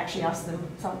 If we actually asked them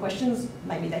some questions,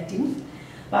 maybe they didn't.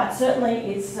 But certainly,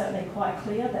 it's certainly quite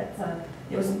clear that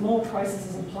there was more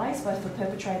processes in place, both for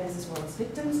perpetrators as well as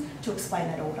victims, to explain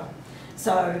that order.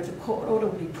 So the court order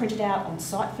would be printed out on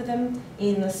site for them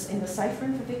in the safe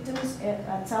room for victims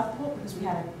at Southport, because we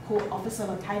had a court officer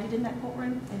located in that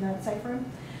courtroom, in the safe room,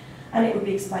 and it would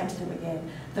be explained to them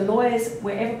again. The lawyers,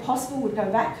 wherever possible, would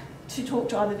go back to talk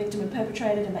to either victim and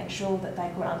perpetrator to make sure that they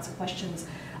could answer questions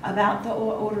about the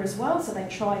order as well, so they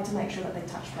tried to make sure that they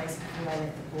touched base before they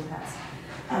left the courthouse.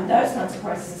 Those kinds of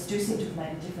processes do seem to have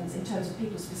made a difference in terms of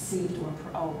people's perceived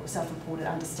or self-reported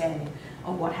understanding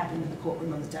of what happened in the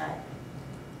courtroom on the day.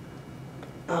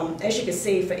 As you can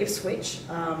see for Ipswich,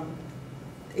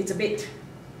 it's a bit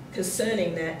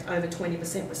concerning that over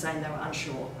 20% were saying they were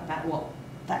unsure about what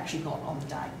they actually got on the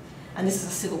day. And this is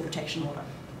a civil protection order.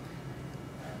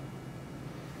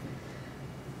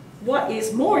 What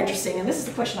is more interesting, and this is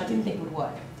the question I didn't think would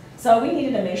work, so we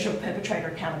needed a measure of perpetrator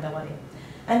accountability.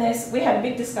 And we had a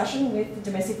big discussion with the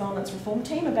domestic violence reform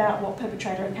team about what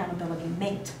perpetrator accountability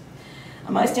meant.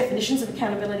 Most definitions of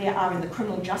accountability are in the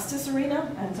criminal justice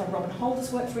arena, and so Robin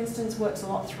Holder's work, for instance, works a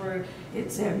lot through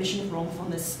its admission of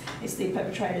wrongfulness, it's the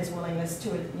perpetrator's willingness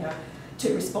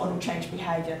to respond or change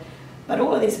behaviour. But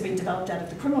all of these have been developed out of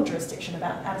the criminal jurisdiction,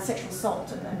 out of sexual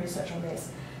assault and research on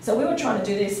this. So we were trying to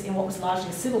do this in what was largely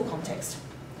a civil context,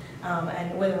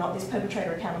 and whether or not this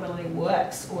perpetrator accountability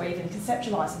works or even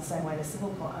conceptualised in the same way in a civil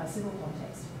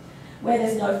context, where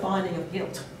there's no finding of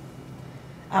guilt.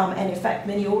 And in fact,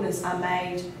 many orders are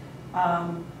made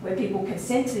where people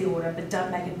consent to the order but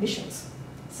don't make admissions.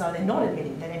 So they're not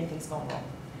admitting that anything's gone wrong.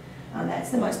 And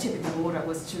that's the most typical order,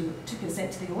 was to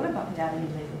consent to the order but without any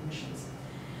legal admissions.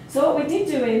 So what we did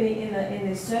do in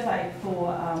the survey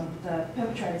for the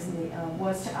perpetrators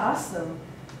was to ask them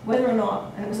whether or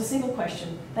not, and it was a single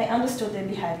question, they understood their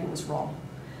behaviour was wrong.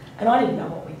 And I didn't know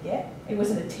what we'd get. It was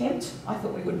an attempt. I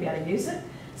thought we wouldn't be able to use it.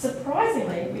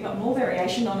 Surprisingly, we got more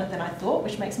variation on it than I thought,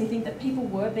 which makes me think that people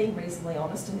were being reasonably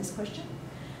honest in this question.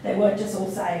 They weren't just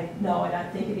all saying, no, I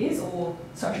don't think it is, or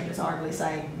socially desirably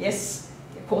saying, yes,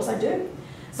 of course I do.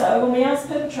 So when we asked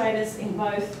perpetrators in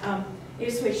both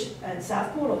Ipswich and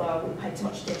Southport, although I wouldn't pay too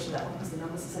much attention to that one because the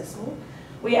numbers are so small,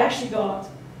 we actually got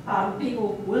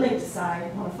people willing to say,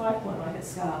 on a 5-point Likert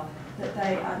scale, that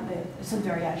there's some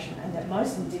variation, and that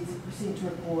most of them did proceed to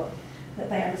report that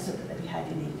they understood that their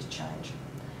behaviour needed to change.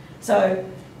 So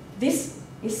this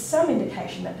is some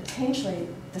indication that potentially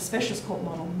the specialist court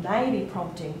model may be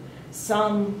prompting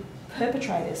some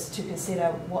perpetrators to consider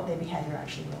what their behaviour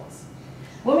actually was.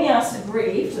 When we asked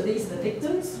aggrieved, so these are the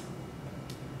victims,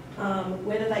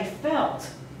 whether they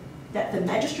felt that the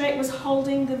magistrate was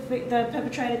holding the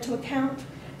perpetrator to account,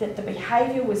 that the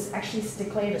behaviour was actually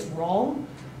declared as wrong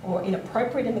or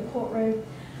inappropriate in the courtroom.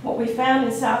 What we found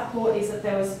in Southport is that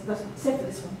there was, except for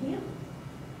this one here,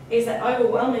 is that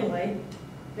overwhelmingly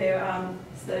the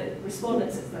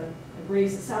respondents at the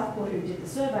agrees at Southport who did the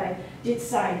survey did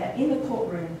say that in the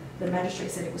courtroom the magistrate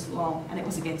said it was wrong and it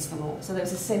was against the law. So there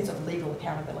was a sense of legal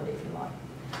accountability, if you like.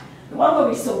 The one where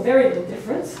we saw very little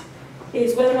difference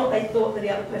is whether or not they thought that the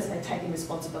other person had taken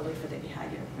responsibility for their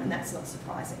behaviour, and that's not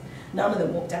surprising. None of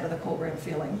them walked out of the courtroom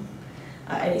feeling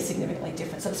any significantly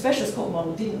different. So the specialist court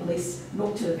model didn't at least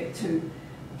look to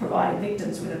providing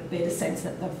victims with a better sense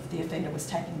that the offender was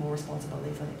taking more responsibility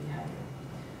for their behaviour.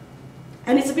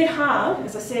 And it's a bit hard,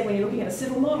 as I said, when you're looking at a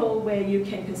civil model where you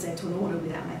can consent to an order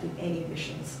without making any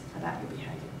admissions about your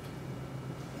behaviour.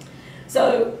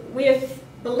 So we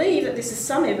believe that this is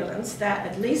some evidence that,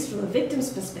 at least from the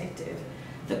victim's perspective,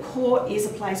 the court is a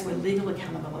place where legal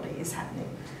accountability is happening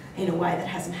in a way that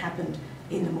hasn't happened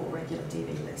in the more regular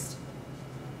DV list.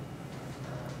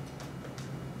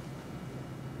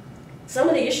 Some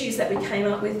of the issues that we came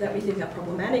up with that we think are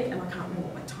problematic, and I can't remember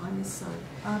what my time is, so...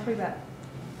 Probably about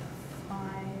 5...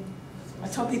 I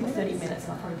told people 30 minutes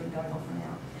and I've probably been going on for an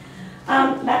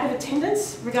hour. Lack of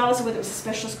attendance, regardless of whether it was a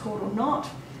specialist court or not.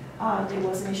 There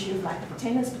was an issue of lack of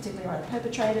attendance, particularly around the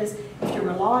perpetrators. If you're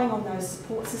relying on those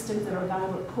support systems that are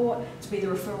available at court to be the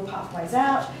referral pathways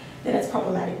out, then it's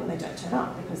problematic when they don't turn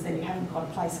up, because then you haven't got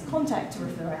a place of contact to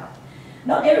refer out.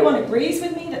 Not everyone agrees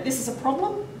with me that this is a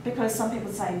problem, because some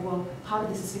people say, well, part of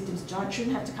this is victims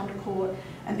shouldn't have to come to court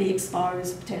and be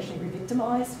exposed, potentially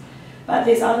re-victimised. But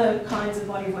there's other kinds of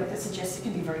body work that suggests it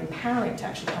can be very empowering to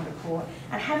actually come to court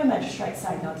and have a magistrate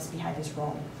say, no, this behaviour is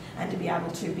wrong, and to be able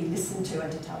to be listened to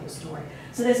and to tell your story.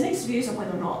 So there's mixed views on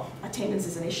whether or not attendance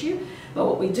is an issue, but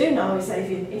what we do know is that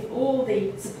if all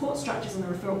the support structures and the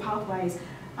referral pathways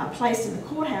are placed in the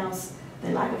courthouse,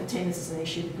 their lack of attendance is an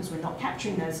issue because we're not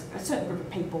capturing a certain group of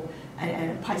people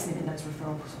and placing them in those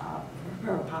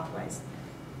referral pathways.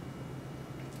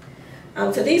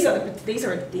 So these are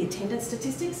the attendance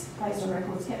statistics based on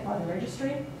records kept by the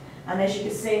registry. And as you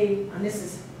can see, and this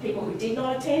is people who did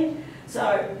not attend.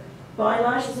 So by and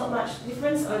large, there's not much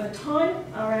difference over time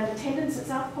around attendance at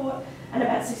Southport, and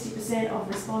about 60% of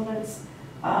respondents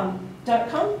don't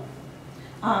come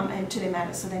and to their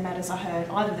matters. So their matters are heard,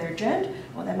 either they're adjourned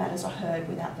or their matters are heard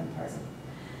without them present.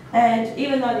 And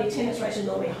even though the attendance rates are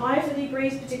normally higher for the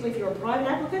degrees, particularly if you're a private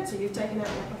applicant, so you've taken out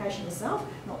the application yourself,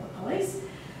 not the police,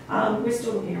 we're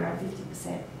still looking around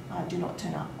 50% do not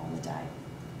turn up on the day.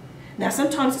 Now,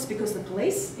 sometimes it's because the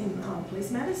police, in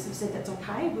police matters, have said that's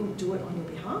okay, we'll do it on your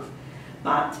behalf.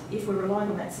 But if we're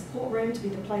relying on that support room to be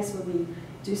the place where we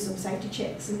do some safety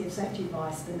checks and give safety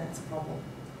advice, then that's a problem.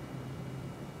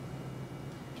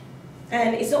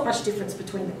 And it's not much difference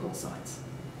between the court sites.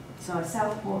 So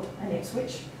Southport and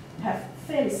Ipswich have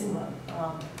fairly similar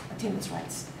attendance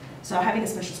rates. So having a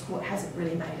specialist court hasn't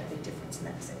really made a big difference in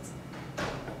that sense.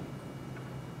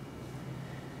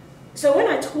 So when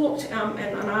I talked and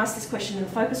I asked this question in the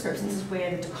focus groups, and this is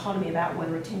where the dichotomy about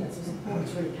whether attendance was important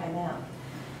really came out,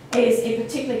 is it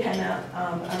particularly came out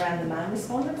around the male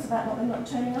respondents about them not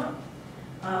turning up,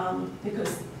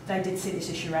 because they did see this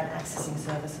issue around accessing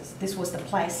services. This was the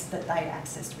place that they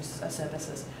accessed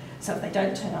services. So if they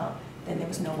don't turn up, then there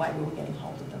was no way we were getting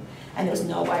hold of them. And there was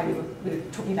no way we were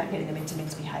talking about getting them into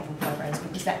men's behavioural programs,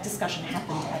 because that discussion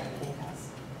happened at the courthouse.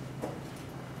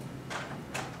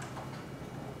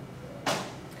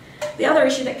 The other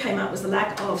issue that came up was the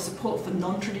lack of support for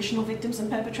non-traditional victims and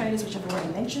perpetrators, which I've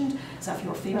already mentioned. So if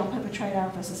you're a female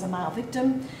perpetrator versus a male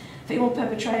victim, female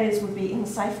perpetrators would be in the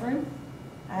safe room,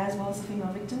 as well as the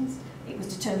female victims. It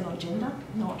was determined on gender,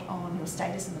 not on your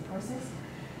status in the process.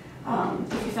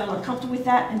 If you felt uncomfortable with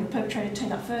that and your perpetrator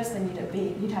turned up first, then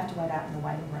you'd have to wait out in the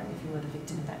waiting room if you were the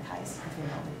victim in that case, the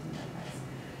female victim in that case.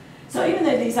 So even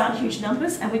though these aren't huge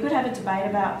numbers, and we could have a debate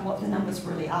about what the numbers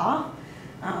really are,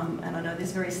 and I know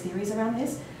there's various theories around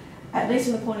this, at least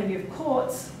from the point of view of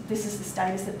courts, this is the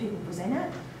status that people present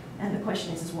at, and the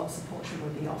question is what support should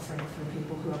we be offering for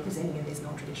people who are presenting in these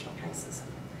non-traditional cases.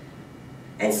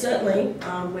 And certainly,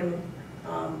 when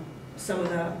some of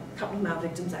the couple of male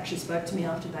victims actually spoke to me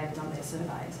after they'd done their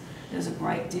surveys, there was a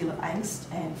great deal of angst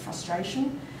and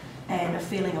frustration and a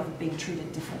feeling of being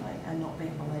treated differently and not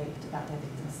being believed about their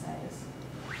victim status.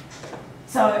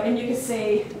 So, and you can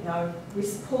see, we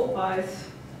support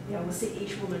both, we'll see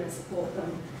each woman and support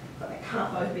them, but they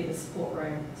can't both be in the support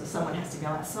room, so someone has to go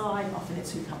outside, often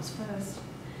it's who comes first.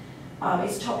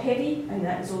 It's top heavy, and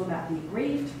that is all about the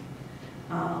aggrieved.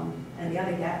 And the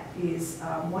other gap is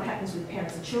what happens with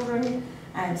parents and children,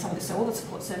 and so all the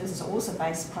support services are also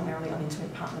based primarily on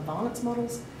intimate partner violence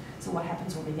models. So what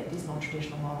happens when we get these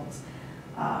non-traditional models?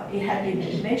 It had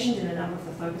been mentioned in a number of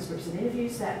the focus groups and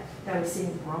interviews that they were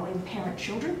seeing growing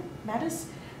parent-children matters,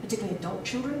 particularly adult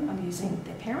children abusing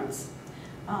their parents.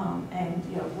 And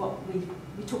what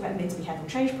we talk about men's behavioural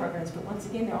change programs, but once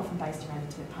again they're often based around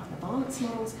intimate partner violence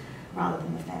models rather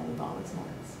than the family violence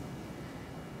models.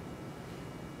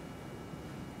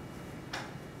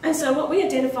 And so what we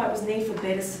identified was need for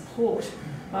better support,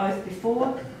 both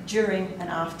before, during and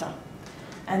after.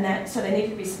 And so they need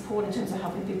to be support in terms of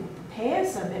helping people prepare,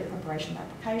 so better preparation of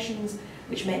applications,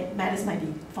 which meant matters may be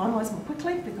finalised more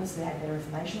quickly because they have better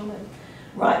information on it,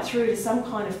 right through to some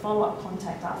kind of follow-up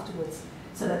contact afterwards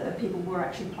so that the people were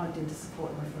actually plugged into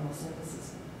support and referral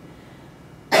services.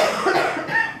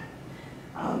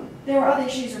 There are other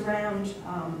issues around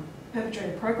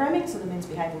perpetrator programming, so the men's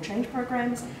behavioural change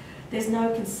programs. There's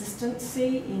no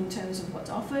consistency in terms of what's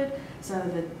offered, so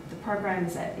the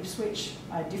programs at Ipswich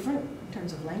are different in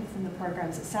terms of length than the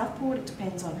programs at Southport. It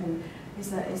depends on who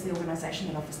is the organisation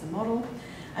that offers the model.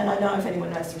 And I know if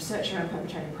anyone knows the research around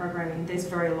perpetrator programming,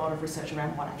 there's a lot of research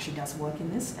around what actually does work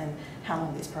in this and how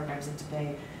long these programs need to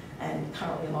be. And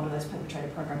currently a lot of those perpetrator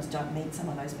programs don't meet some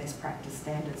of those best practice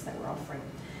standards that we're offering.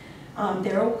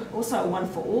 There are also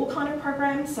one-for-all kind of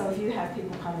programs, so if you have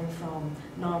people coming from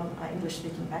non-English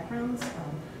speaking backgrounds,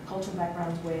 cultural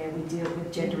backgrounds where we deal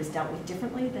with gender is dealt with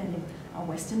differently than in a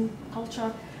Western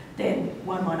culture, then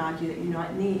one might argue that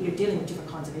you're dealing with different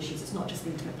kinds of issues. It's not just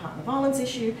the intimate partner violence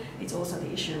issue, it's also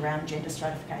the issue around gender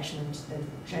stratification and the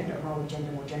gender role of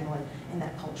gender more generally in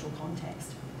that cultural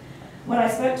context. When I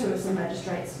spoke to some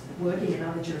magistrates working in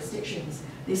other jurisdictions,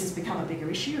 this has become a bigger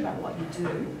issue about what you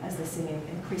do as they're seeing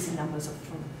increasing numbers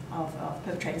of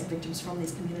perpetrators and victims from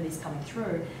these communities coming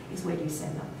through, is where do you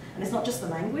send them? And it's not just the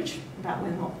language about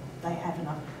whether or not they have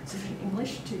enough sufficient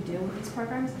English to deal with these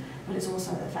programs, but it's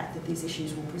also the fact that these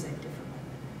issues will present differently.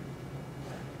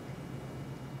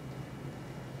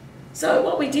 So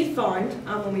what we did find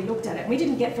when we looked at it, we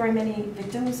didn't get very many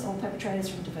victims or perpetrators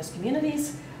from diverse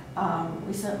communities. There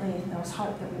was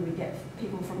hope that we would get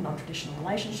people from non-traditional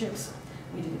relationships.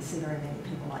 We didn't see very many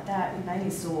people like that. We mainly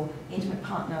saw intimate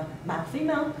partner,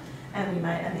 male-female, and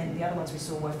then the other ones we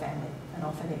saw were family, and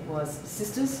often it was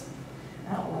sisters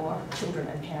or children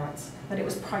and parents. But it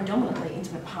was predominantly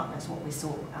intimate partners what we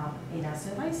saw in our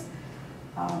surveys.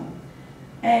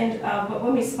 But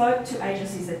when we spoke to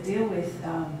agencies that deal with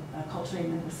culturally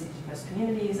and linguistically diverse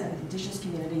communities and Indigenous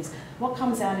communities, what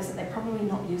comes out is that they're probably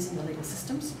not using the legal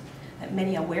systems, that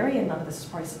many are wary, and none of this is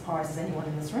probably surprises anyone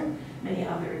in this room, many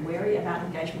are very wary about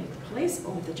engagement with the police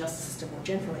or with the justice system more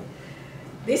generally.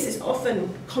 This is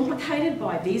often complicated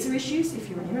by visa issues if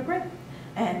you're an immigrant,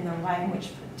 and the way in which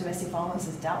domestic violence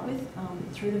is dealt with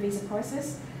through the visa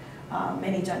process.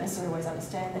 Many don't necessarily always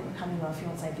understand that you're coming on a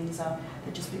fiancé visa,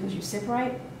 that just because you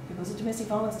separate because of domestic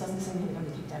violence doesn't necessarily mean you're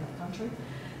going to be kicked out of the country.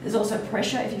 There's also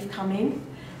pressure if you've come in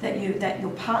that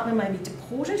your partner may be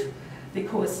deported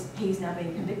because he's now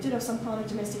being convicted of some kind of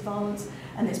domestic violence,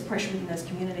 and there's pressure within those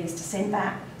communities to send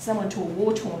back someone to a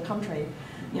war-torn country,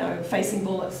 facing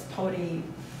bullets, poverty.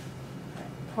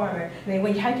 I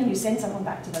mean, how can you send someone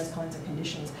back to those kinds of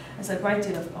conditions? There's a great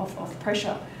deal of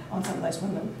pressure on some of those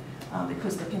women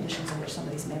because of the conditions in which some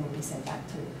of these men would be sent back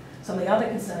to. Some of the other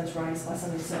concerns raised by some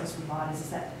of the service providers is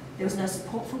that there was no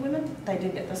support for women. They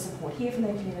didn't get the support here from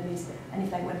their communities, and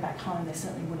if they went back home, they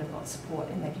certainly wouldn't have got support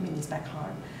in their communities back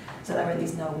home. So they were in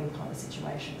these no-win kind of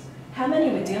situations. How many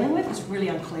we're dealing with is really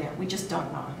unclear. We just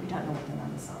don't know. We don't know what the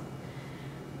numbers are.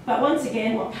 But once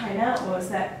again, what came out was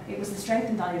that it was the strength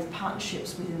and value of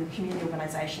partnerships within the community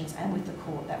organisations and with the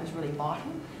court that was really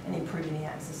vital in improving the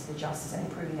access to justice and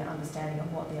improving their understanding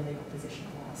of what their legal position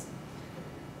was.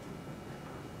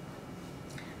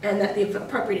 And that the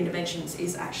appropriate interventions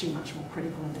is actually much more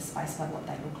critical in this space by what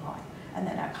they look like, and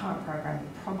that our current program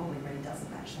probably really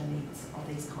doesn't match the needs of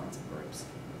these kinds of groups.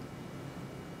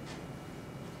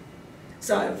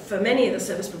 So for many of the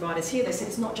service providers here, they said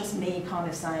it's not just me kind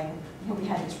of saying, your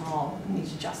behaviour is wrong, we need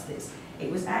to adjust this. It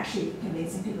was actually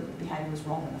convincing people that the behaviour was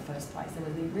wrong in the first place. There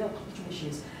were the real cultural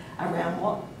issues around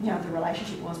what the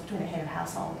relationship was between a head of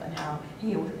household and how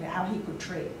he could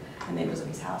treat the members of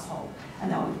his household.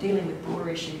 And they were dealing with broader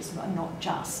issues, not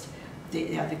just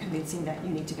the convincing that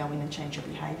you need to go in and change your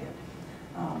behaviour.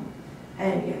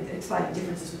 And explaining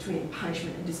differences between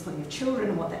punishment and discipline of children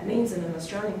and what that means in an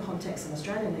Australian context and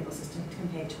Australian legal system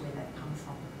compared to where they've come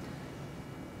from.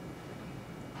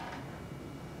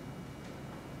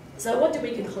 So what did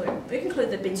we conclude? We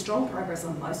concluded there'd been strong progress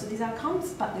on most of these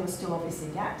outcomes, but there were still obviously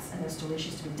gaps and there were still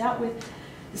issues to be dealt with.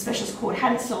 The specialist court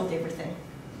hadn't solved everything.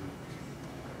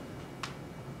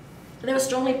 But there were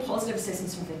strongly positive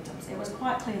assessments from victims. It was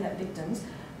quite clear that victims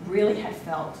really had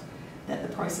felt that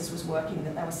the process was working,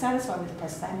 that they were satisfied with the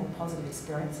process, they had more positive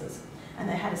experiences, and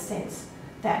they had a sense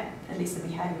that at least the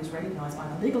behaviour was recognised by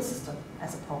the legal system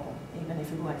as a problem, even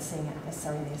if we weren't seeing it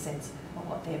necessarily in their sense of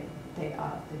what their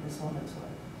respondents were.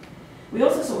 We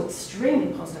also saw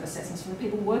extremely positive assessments from the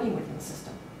people working within the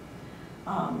system.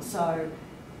 So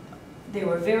there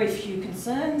were very few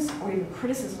concerns or even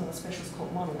criticism of the specialist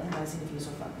court model in those interviews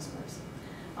or focus groups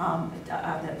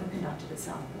that were conducted at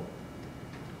Southport.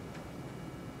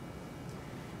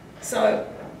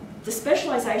 So the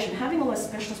specialisation, having all those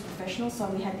specialist professionals, so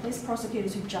we had police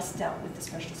prosecutors who just dealt with the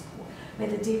specialist court. We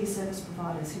had the DV service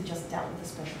providers who just dealt with the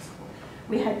specialist court.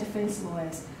 We had defence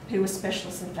lawyers who were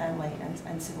specialists in family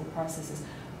and civil processes.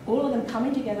 All of them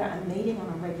coming together and meeting on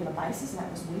a regular basis, and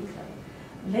that was weekly,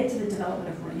 led to the development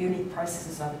of unique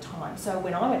processes over time. So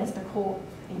when I went into the court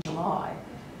in July,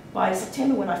 by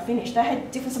September when I finished, they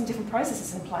had some different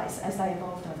processes in place as they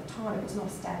evolved over time. It was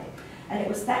not static. And it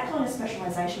was that kind of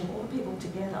specialisation of all the people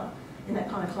together in that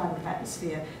kind of collaborative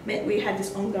atmosphere meant we had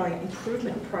this ongoing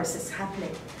improvement process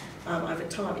happening over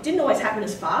time. It didn't always happen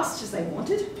as fast as they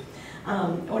wanted,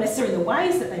 or necessarily the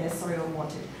ways that they necessarily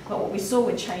wanted, but what we saw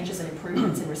were changes and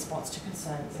improvements in response to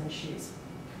concerns and issues.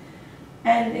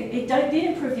 And it did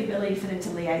improve the ability for them to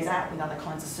liaise out with other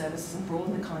kinds of services and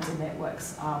broaden the kinds of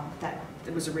networks that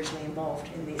was originally involved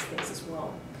in these things as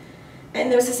well. And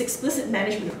there was this explicit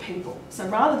management of people. So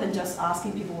rather than just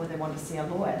asking people whether they wanted to see a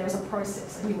lawyer, there was a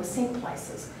process and you were sent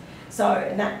places.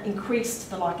 And that increased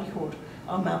the likelihood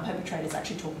of male perpetrators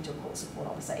actually talking to a court support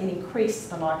officer. It increased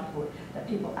the likelihood that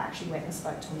people actually went and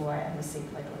spoke to a lawyer and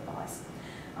received legal advice.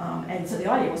 And so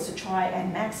the idea was to try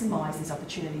and maximise these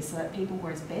opportunities so that people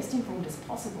were as best informed as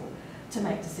possible to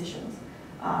make decisions.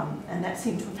 And that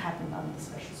seemed to have happened under the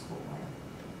specialist court way.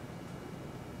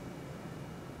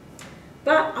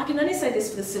 But I can only say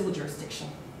this for the civil jurisdiction.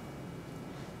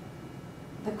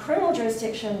 The criminal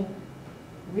jurisdiction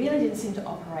really didn't seem to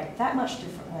operate that much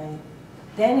differently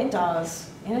than it does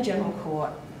in a general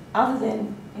court, other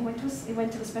than it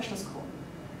went to the specialist court.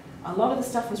 A lot of the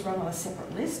stuff was run on a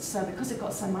separate list, so because it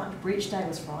got so much, breach day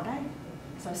was Friday,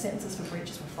 so sentences for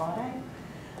breaches were Friday.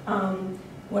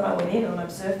 When I went in and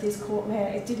observed this court,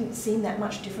 man, it didn't seem that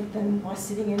much different than by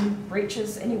sitting in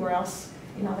breaches anywhere else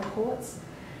in other courts.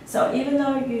 So even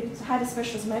though you had a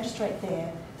specialist magistrate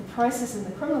there, the process in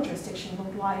the criminal jurisdiction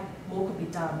looked like more could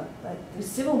be done. But the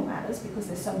civil matters, because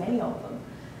there's so many of them,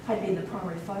 had been the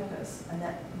primary focus, and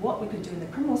that what we could do in the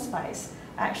criminal space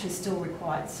actually still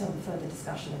required some further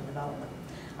discussion and development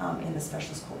in the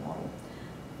specialist court model.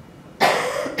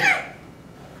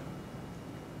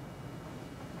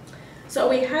 So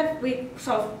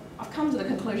I've come to the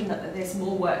conclusion that there's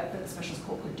more work that the specialist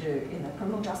court could do in the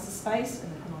criminal justice space, in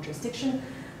the criminal jurisdiction,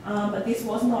 but this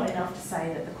was not enough to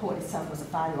say that the court itself was a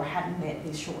failure or hadn't met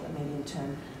these short and medium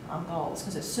term goals,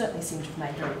 because it certainly seemed to have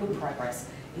made very good progress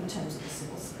in terms of the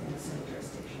civil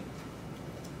jurisdiction.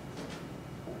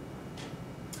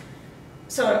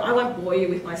 So I won't bore you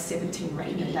with my 17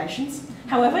 recommendations.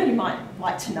 However, you might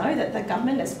like to know that the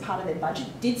government, as part of their budget,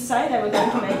 did say they were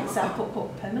going to make Southport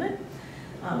Court permanent,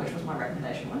 which was my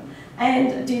recommendation one,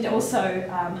 and did also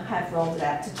have rolled it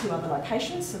out to 2 other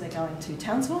locations. So they're going to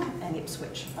Townsville and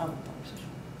Ipswich. Ipswich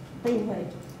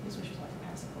was like a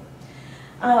housing court.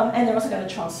 And they're also going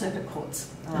to trial circuit courts,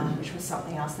 which was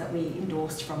something else that we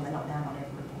endorsed from the Not Now, Not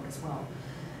Ever report as well.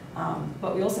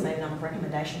 But we also made a number of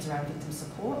recommendations around victim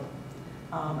support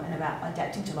and about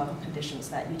adapting to local conditions,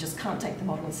 that you just can't take the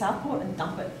model in Southport and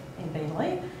dump it in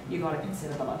Beenleigh. You've got to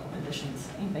consider the local conditions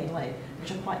in Beenleigh,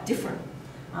 which are quite different.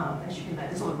 As you can imagine,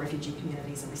 there's a lot of refugee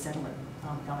communities and resettlement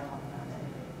going on around that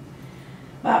area.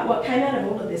 But what came out of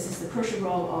all of this is the crucial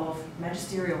role of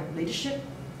magisterial leadership,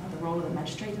 the role of the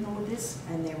magistrate in all of this,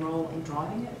 and their role in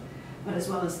driving it, but as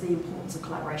well as the importance of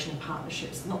collaboration and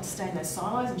partnerships, not to stay in those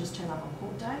silos and just turn up on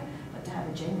court day, but to have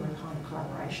a genuine kind of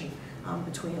collaboration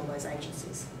between all those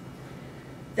agencies.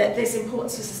 That there's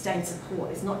importance to sustained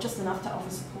support. It's not just enough to offer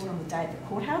support on the day at the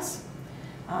courthouse.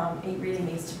 It really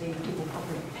needs to be people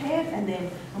properly prepared, and then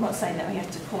I'm not saying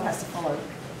that the court has to follow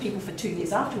people for 2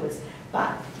 years afterwards,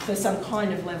 but for some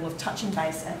kind of level of touching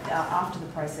base after the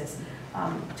process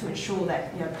to ensure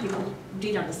that people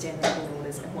did understand the court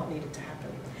orders and what needed to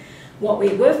happen. What we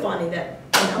were finding that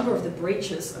a number of the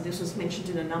breaches, and this was mentioned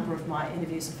in a number of my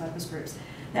interviews and focus groups,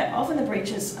 that often the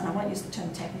breaches, and I won't use the term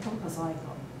technical because I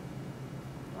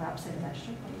upset a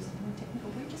magistrate by using the term technical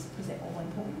breaches because they're all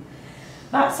important.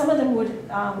 But some of them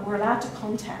were allowed to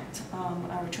contact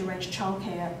to arrange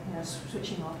childcare,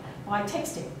 switching off by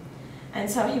texting, and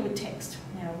so he would text,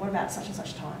 what about such and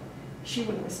such time? She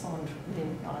wouldn't respond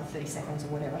within 30 seconds or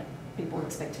whatever people would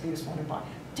expect to be responded by.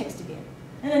 Text again,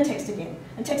 and then text again,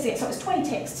 and text again. So it was 20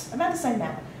 texts about the same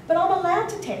matter. But I'm allowed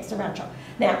to text around child.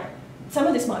 Now, some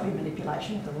of this might be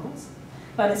manipulation of the rules,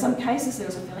 but in some cases there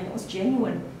was a feeling it was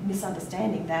genuine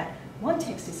misunderstanding that one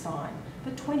text is fine,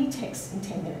 but 20 texts in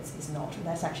 10 minutes is not, and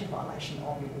that's actually a violation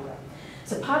of your order.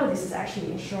 So part of this is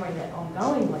actually ensuring that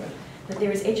ongoingly that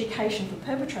there is education for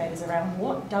perpetrators around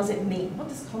what does it mean, what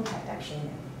does contact actually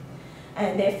mean.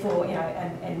 And therefore,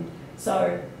 and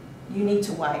so you need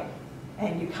to wait,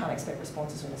 and you can't expect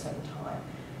responses in a certain time.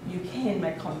 You can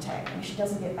make contact, and if she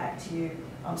doesn't get back to you,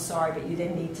 I'm sorry, but you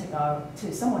then need to go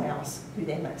to someone else who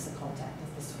then makes the contact,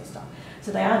 this sort of stuff.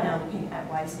 So they are now looking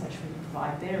at ways in which we can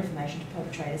provide better information to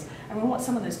perpetrators around what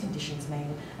some of those conditions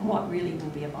mean and what really will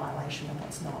be a violation and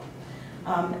what's not.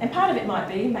 And part of it might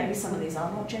be, maybe some of these are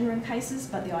not genuine cases,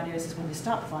 but the idea is when you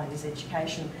start providing this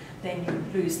education, then you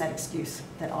lose that excuse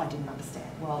that I didn't understand.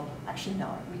 Well, actually,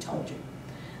 no, we told you.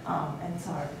 And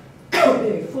so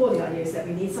moving forward, the idea is that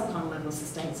we need some kind of level of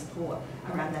sustained support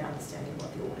around that understanding of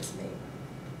what the orders mean.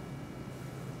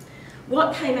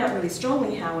 What came out really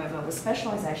strongly, however, was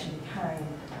specialisation became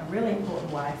a really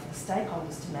important way for the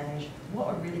stakeholders to manage what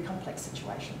were really complex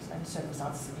situations and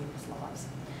circumstances in people's lives.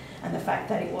 And the fact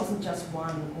that it wasn't just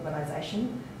one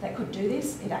organisation that could do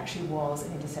this, it actually was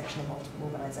an intersection of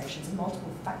multiple organisations and multiple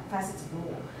facets of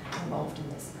law involved in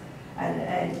this.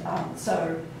 And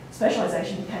so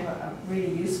specialisation became a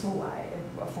really useful way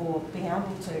for being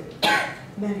able to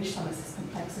manage some of this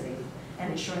complexity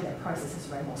and ensuring that processes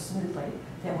ran more smoothly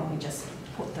than when we just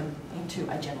put them into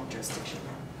a general jurisdiction.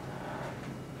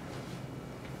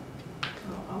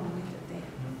 I'll leave it there.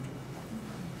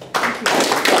 Thank you.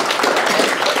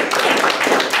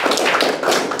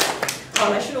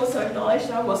 I should also acknowledge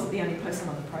that I wasn't the only person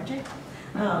on the project.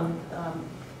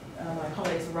 My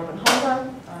colleagues were Robin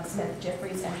Holder, Samantha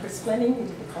Jeffries and Chris Fleming, who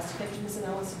did the cost effectiveness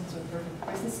analysis with the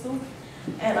business school.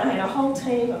 And I had a whole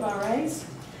team of RAs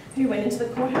who went into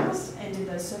the courthouse and did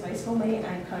those surveys for me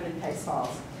and coded case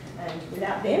files. And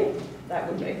without them, that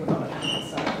would not have happened.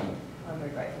 So I'm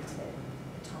very grateful to their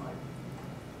time.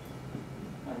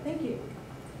 Right, thank you.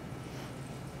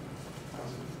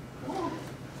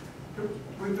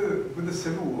 With the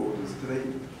civil orders, do they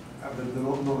have the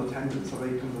non-attendance? Are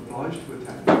they kind of obliged to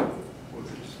attend, or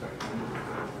is it just recommended?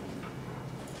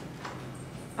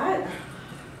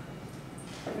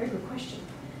 A very good question.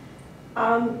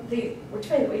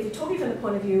 If you're talking from the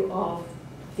point of view of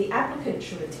the applicant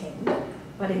should attend,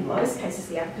 but in most cases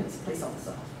the applicant's a police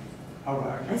officer. Oh,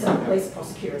 right. Okay. And so the police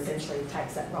prosecutor essentially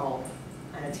takes that role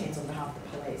and attends on behalf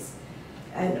of the police.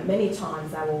 And many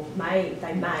times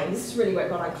they may, this is really where it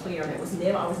got unclear, and I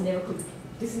was never could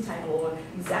disentangle or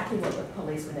exactly what the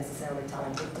police were necessarily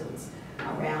telling victims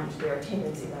around their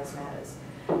attendance in those matters.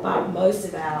 But most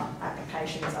of our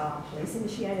applications are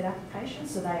police-initiated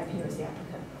applications, so they appear as the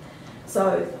applicant.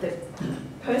 So the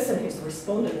person who's the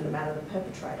respondent in the matter, the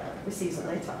perpetrator, receives a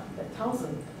letter that tells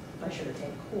them they should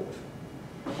attend court.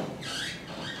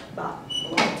 But a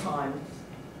lot of the time,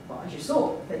 well, as you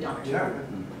saw, they don't. Yeah.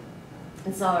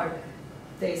 And so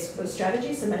there's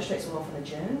strategies, the magistrates will often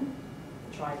adjourn,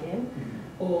 try again,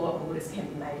 or orders can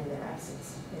be made in their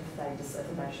absence if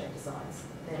the magistrate decides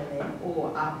then and there,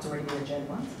 or after already been adjourned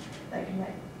once, they can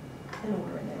make an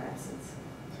order in their absence.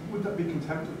 So would that be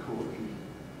contempt of court if you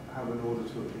have an order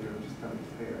to appear and just don't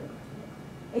appear?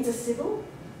 It's a civil,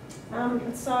 and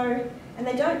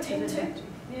they don't tend to.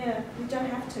 Yeah, you don't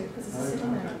have to because it's a civil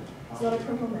matter. It's not a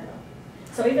criminal matter.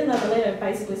 So even though the letter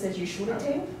basically says you should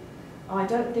attend, I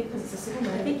don't think because it's a civil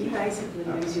matter. I think you basically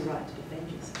lose your right to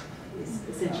defend yourself. Is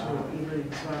essentially what you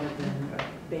lose rather than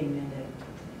being mandated.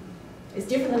 It's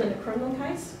different than in a criminal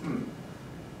case.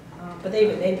 But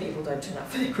even then, people don't turn up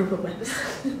for their criminal matters.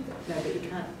 No, but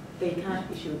you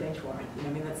can't issue a bench warrant. You know,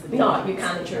 I mean, that's the big No, you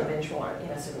can't issue a bench warrant in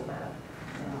a civil matter.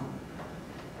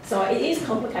 So it is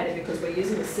complicated because we're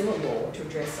using the civil law to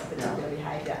address a particular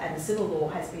behaviour, and the civil law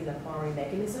has been the primary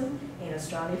mechanism in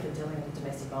Australia for dealing with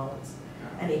domestic violence,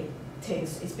 and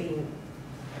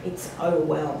it's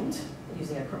overwhelmed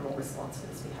using a criminal response for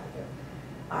this behaviour.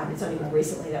 It's only more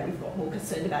recently that we've got more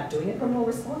concerned about doing a criminal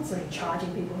response and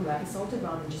charging people who have assaulted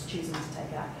rather than just choosing to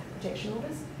take out protection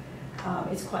orders.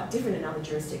 It's quite different in other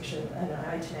jurisdictions and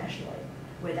internationally,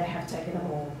 where they have taken a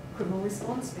more criminal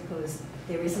response because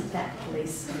there isn't that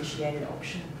police-initiated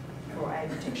option for a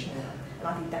protection order. And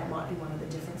I think that might be one of the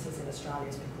differences in Australia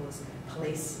is because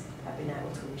police have been able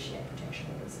to initiate protection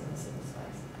orders in the civil space.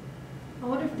 I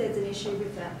wonder if there's an issue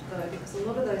with that though, because a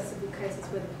lot of those civil cases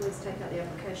where the police take out the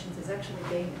applications is actually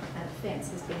being an offence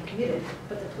has been committed,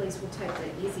 but the police will take the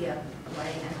easier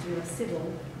way and do a civil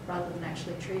rather than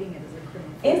actually treating it as a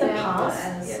criminal. In the past,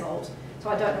 an assault. So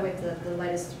I don't know if the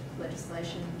latest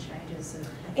legislation changes.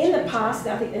 In the past,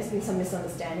 I think there's been some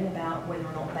misunderstanding about whether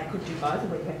or not they could do both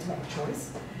and whether they had to make a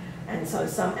choice. And so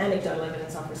some anecdotal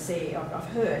evidence I've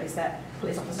heard is that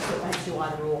police officers thought they had to do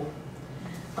either or.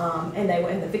 And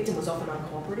the victim was often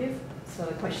uncooperative. So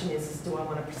the question is do I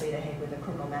want to proceed ahead with a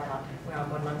criminal matter where I've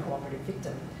got an uncooperative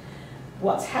victim?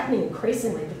 What's happening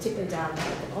increasingly, particularly down at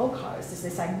the Gold Coast, is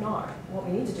they're saying no, what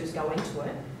we need to do is go into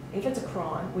it. If it's a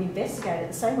crime, we investigate it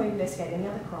the same way we investigate any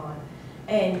other crime.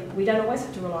 And we don't always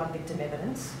have to rely on victim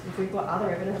evidence. If we've got other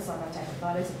evidence, like I've taken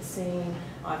photos of the scene,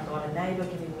 I've got a neighbour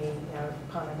giving me,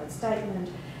 part of a statement,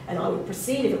 and I would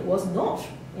proceed if it was not.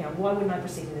 Why wouldn't I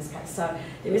proceed in this case? So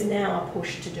there is now a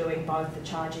push to doing both the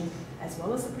charging as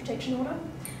well as the protection order,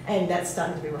 and that's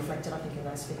starting to be reflected, I think, in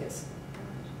those figures.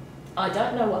 I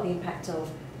don't know what the impact of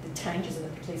the changes in the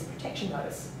police protection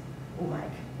notice will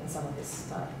make in some of this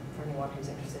for anyone who's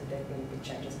interested. There have been big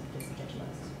changes in police protection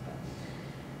notices,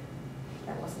 but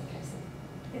that wasn't the case then.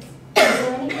 Yes. Is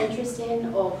there any interest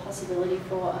in or possibility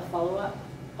for a follow-up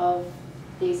of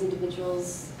these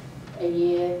individuals a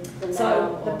year from now?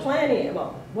 So the plan is,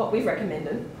 well, what we've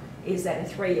recommended is that in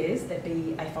 3 years there'd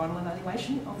be a final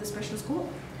evaluation of the specialist court.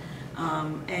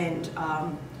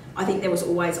 I think there was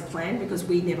always a plan because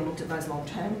we never looked at those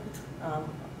long-term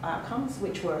outcomes,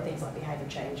 which were things like behaviour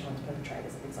change amongst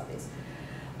perpetrators and things like this.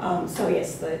 So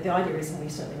yes, the idea is, and we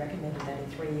certainly recommended that in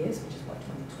 3 years, which is what,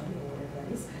 2020 or whatever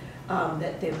that is,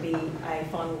 that there be a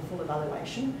final full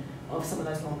evaluation of some of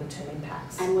those longer term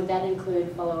impacts. And would that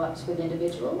include follow-ups with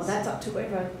individuals? Well, that's up to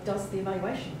whoever does the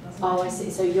evaluation, doesn't it? Oh, I see.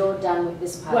 So you're done with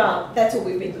this part? Well, that's what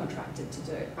we've been contracted to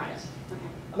do. Right. Okay.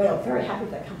 I mean, I'm very happy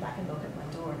if they come back and knock at my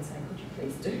door and say, could you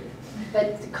please do?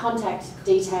 But the contact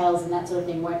details and that sort of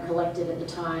thing weren't collected at the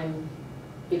time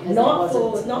because Not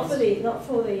it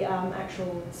for the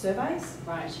actual surveys,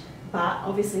 right. but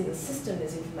obviously the system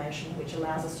is information which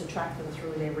allows us to track them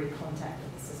through in every contact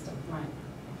of the system. Right.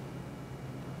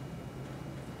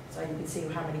 So you can see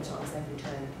how many times they've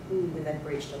returned when they've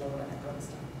breached a law and that kind of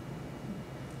stuff.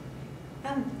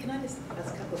 Can I just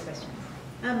ask a couple of questions?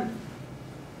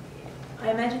 I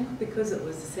imagine because it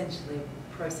was essentially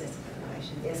a process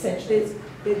evaluation, Essentially.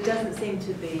 there doesn't seem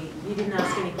to be, you didn't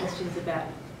ask any questions about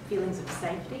feelings of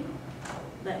safety.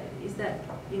 Is that,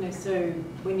 so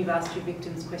when you've asked your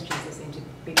victims questions, there seem to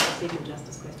be procedural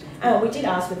justice questions. We did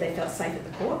ask whether they felt safe at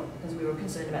the court, because we were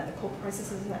concerned about the court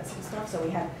processes and that sort of stuff. So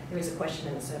there is a question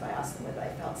in the survey asking whether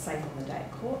they felt safe on the day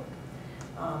at court.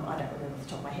 I don't remember off the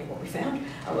top of my head what we found,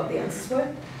 what the answers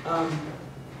were.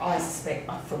 I suspect,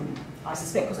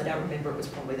 because I don't remember, it was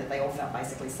probably that they all felt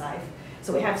basically safe.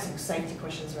 So we have some safety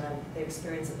questions around their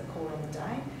experience at the court on the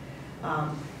day.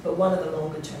 But one of the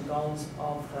longer term goals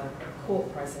of the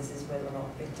court process is whether or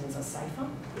not victims are safer.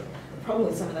 The problem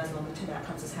with some of those longer term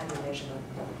outcomes is how do you measure them?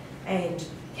 And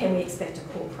can we expect a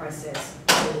court process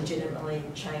to legitimately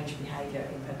change behaviour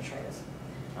in perpetrators?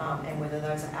 And whether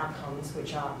those are outcomes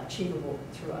which are achievable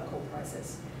through a court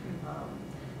process.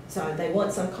 So they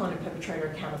want some kind of perpetrator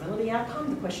accountability outcome.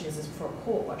 The question is for a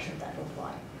court, what should that look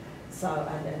like? So,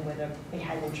 and whether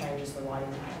behavioural change is the right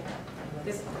indicator.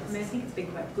 I think it's been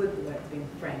quite good the way it's been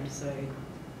framed so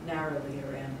narrowly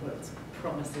around what's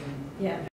promising. Yeah.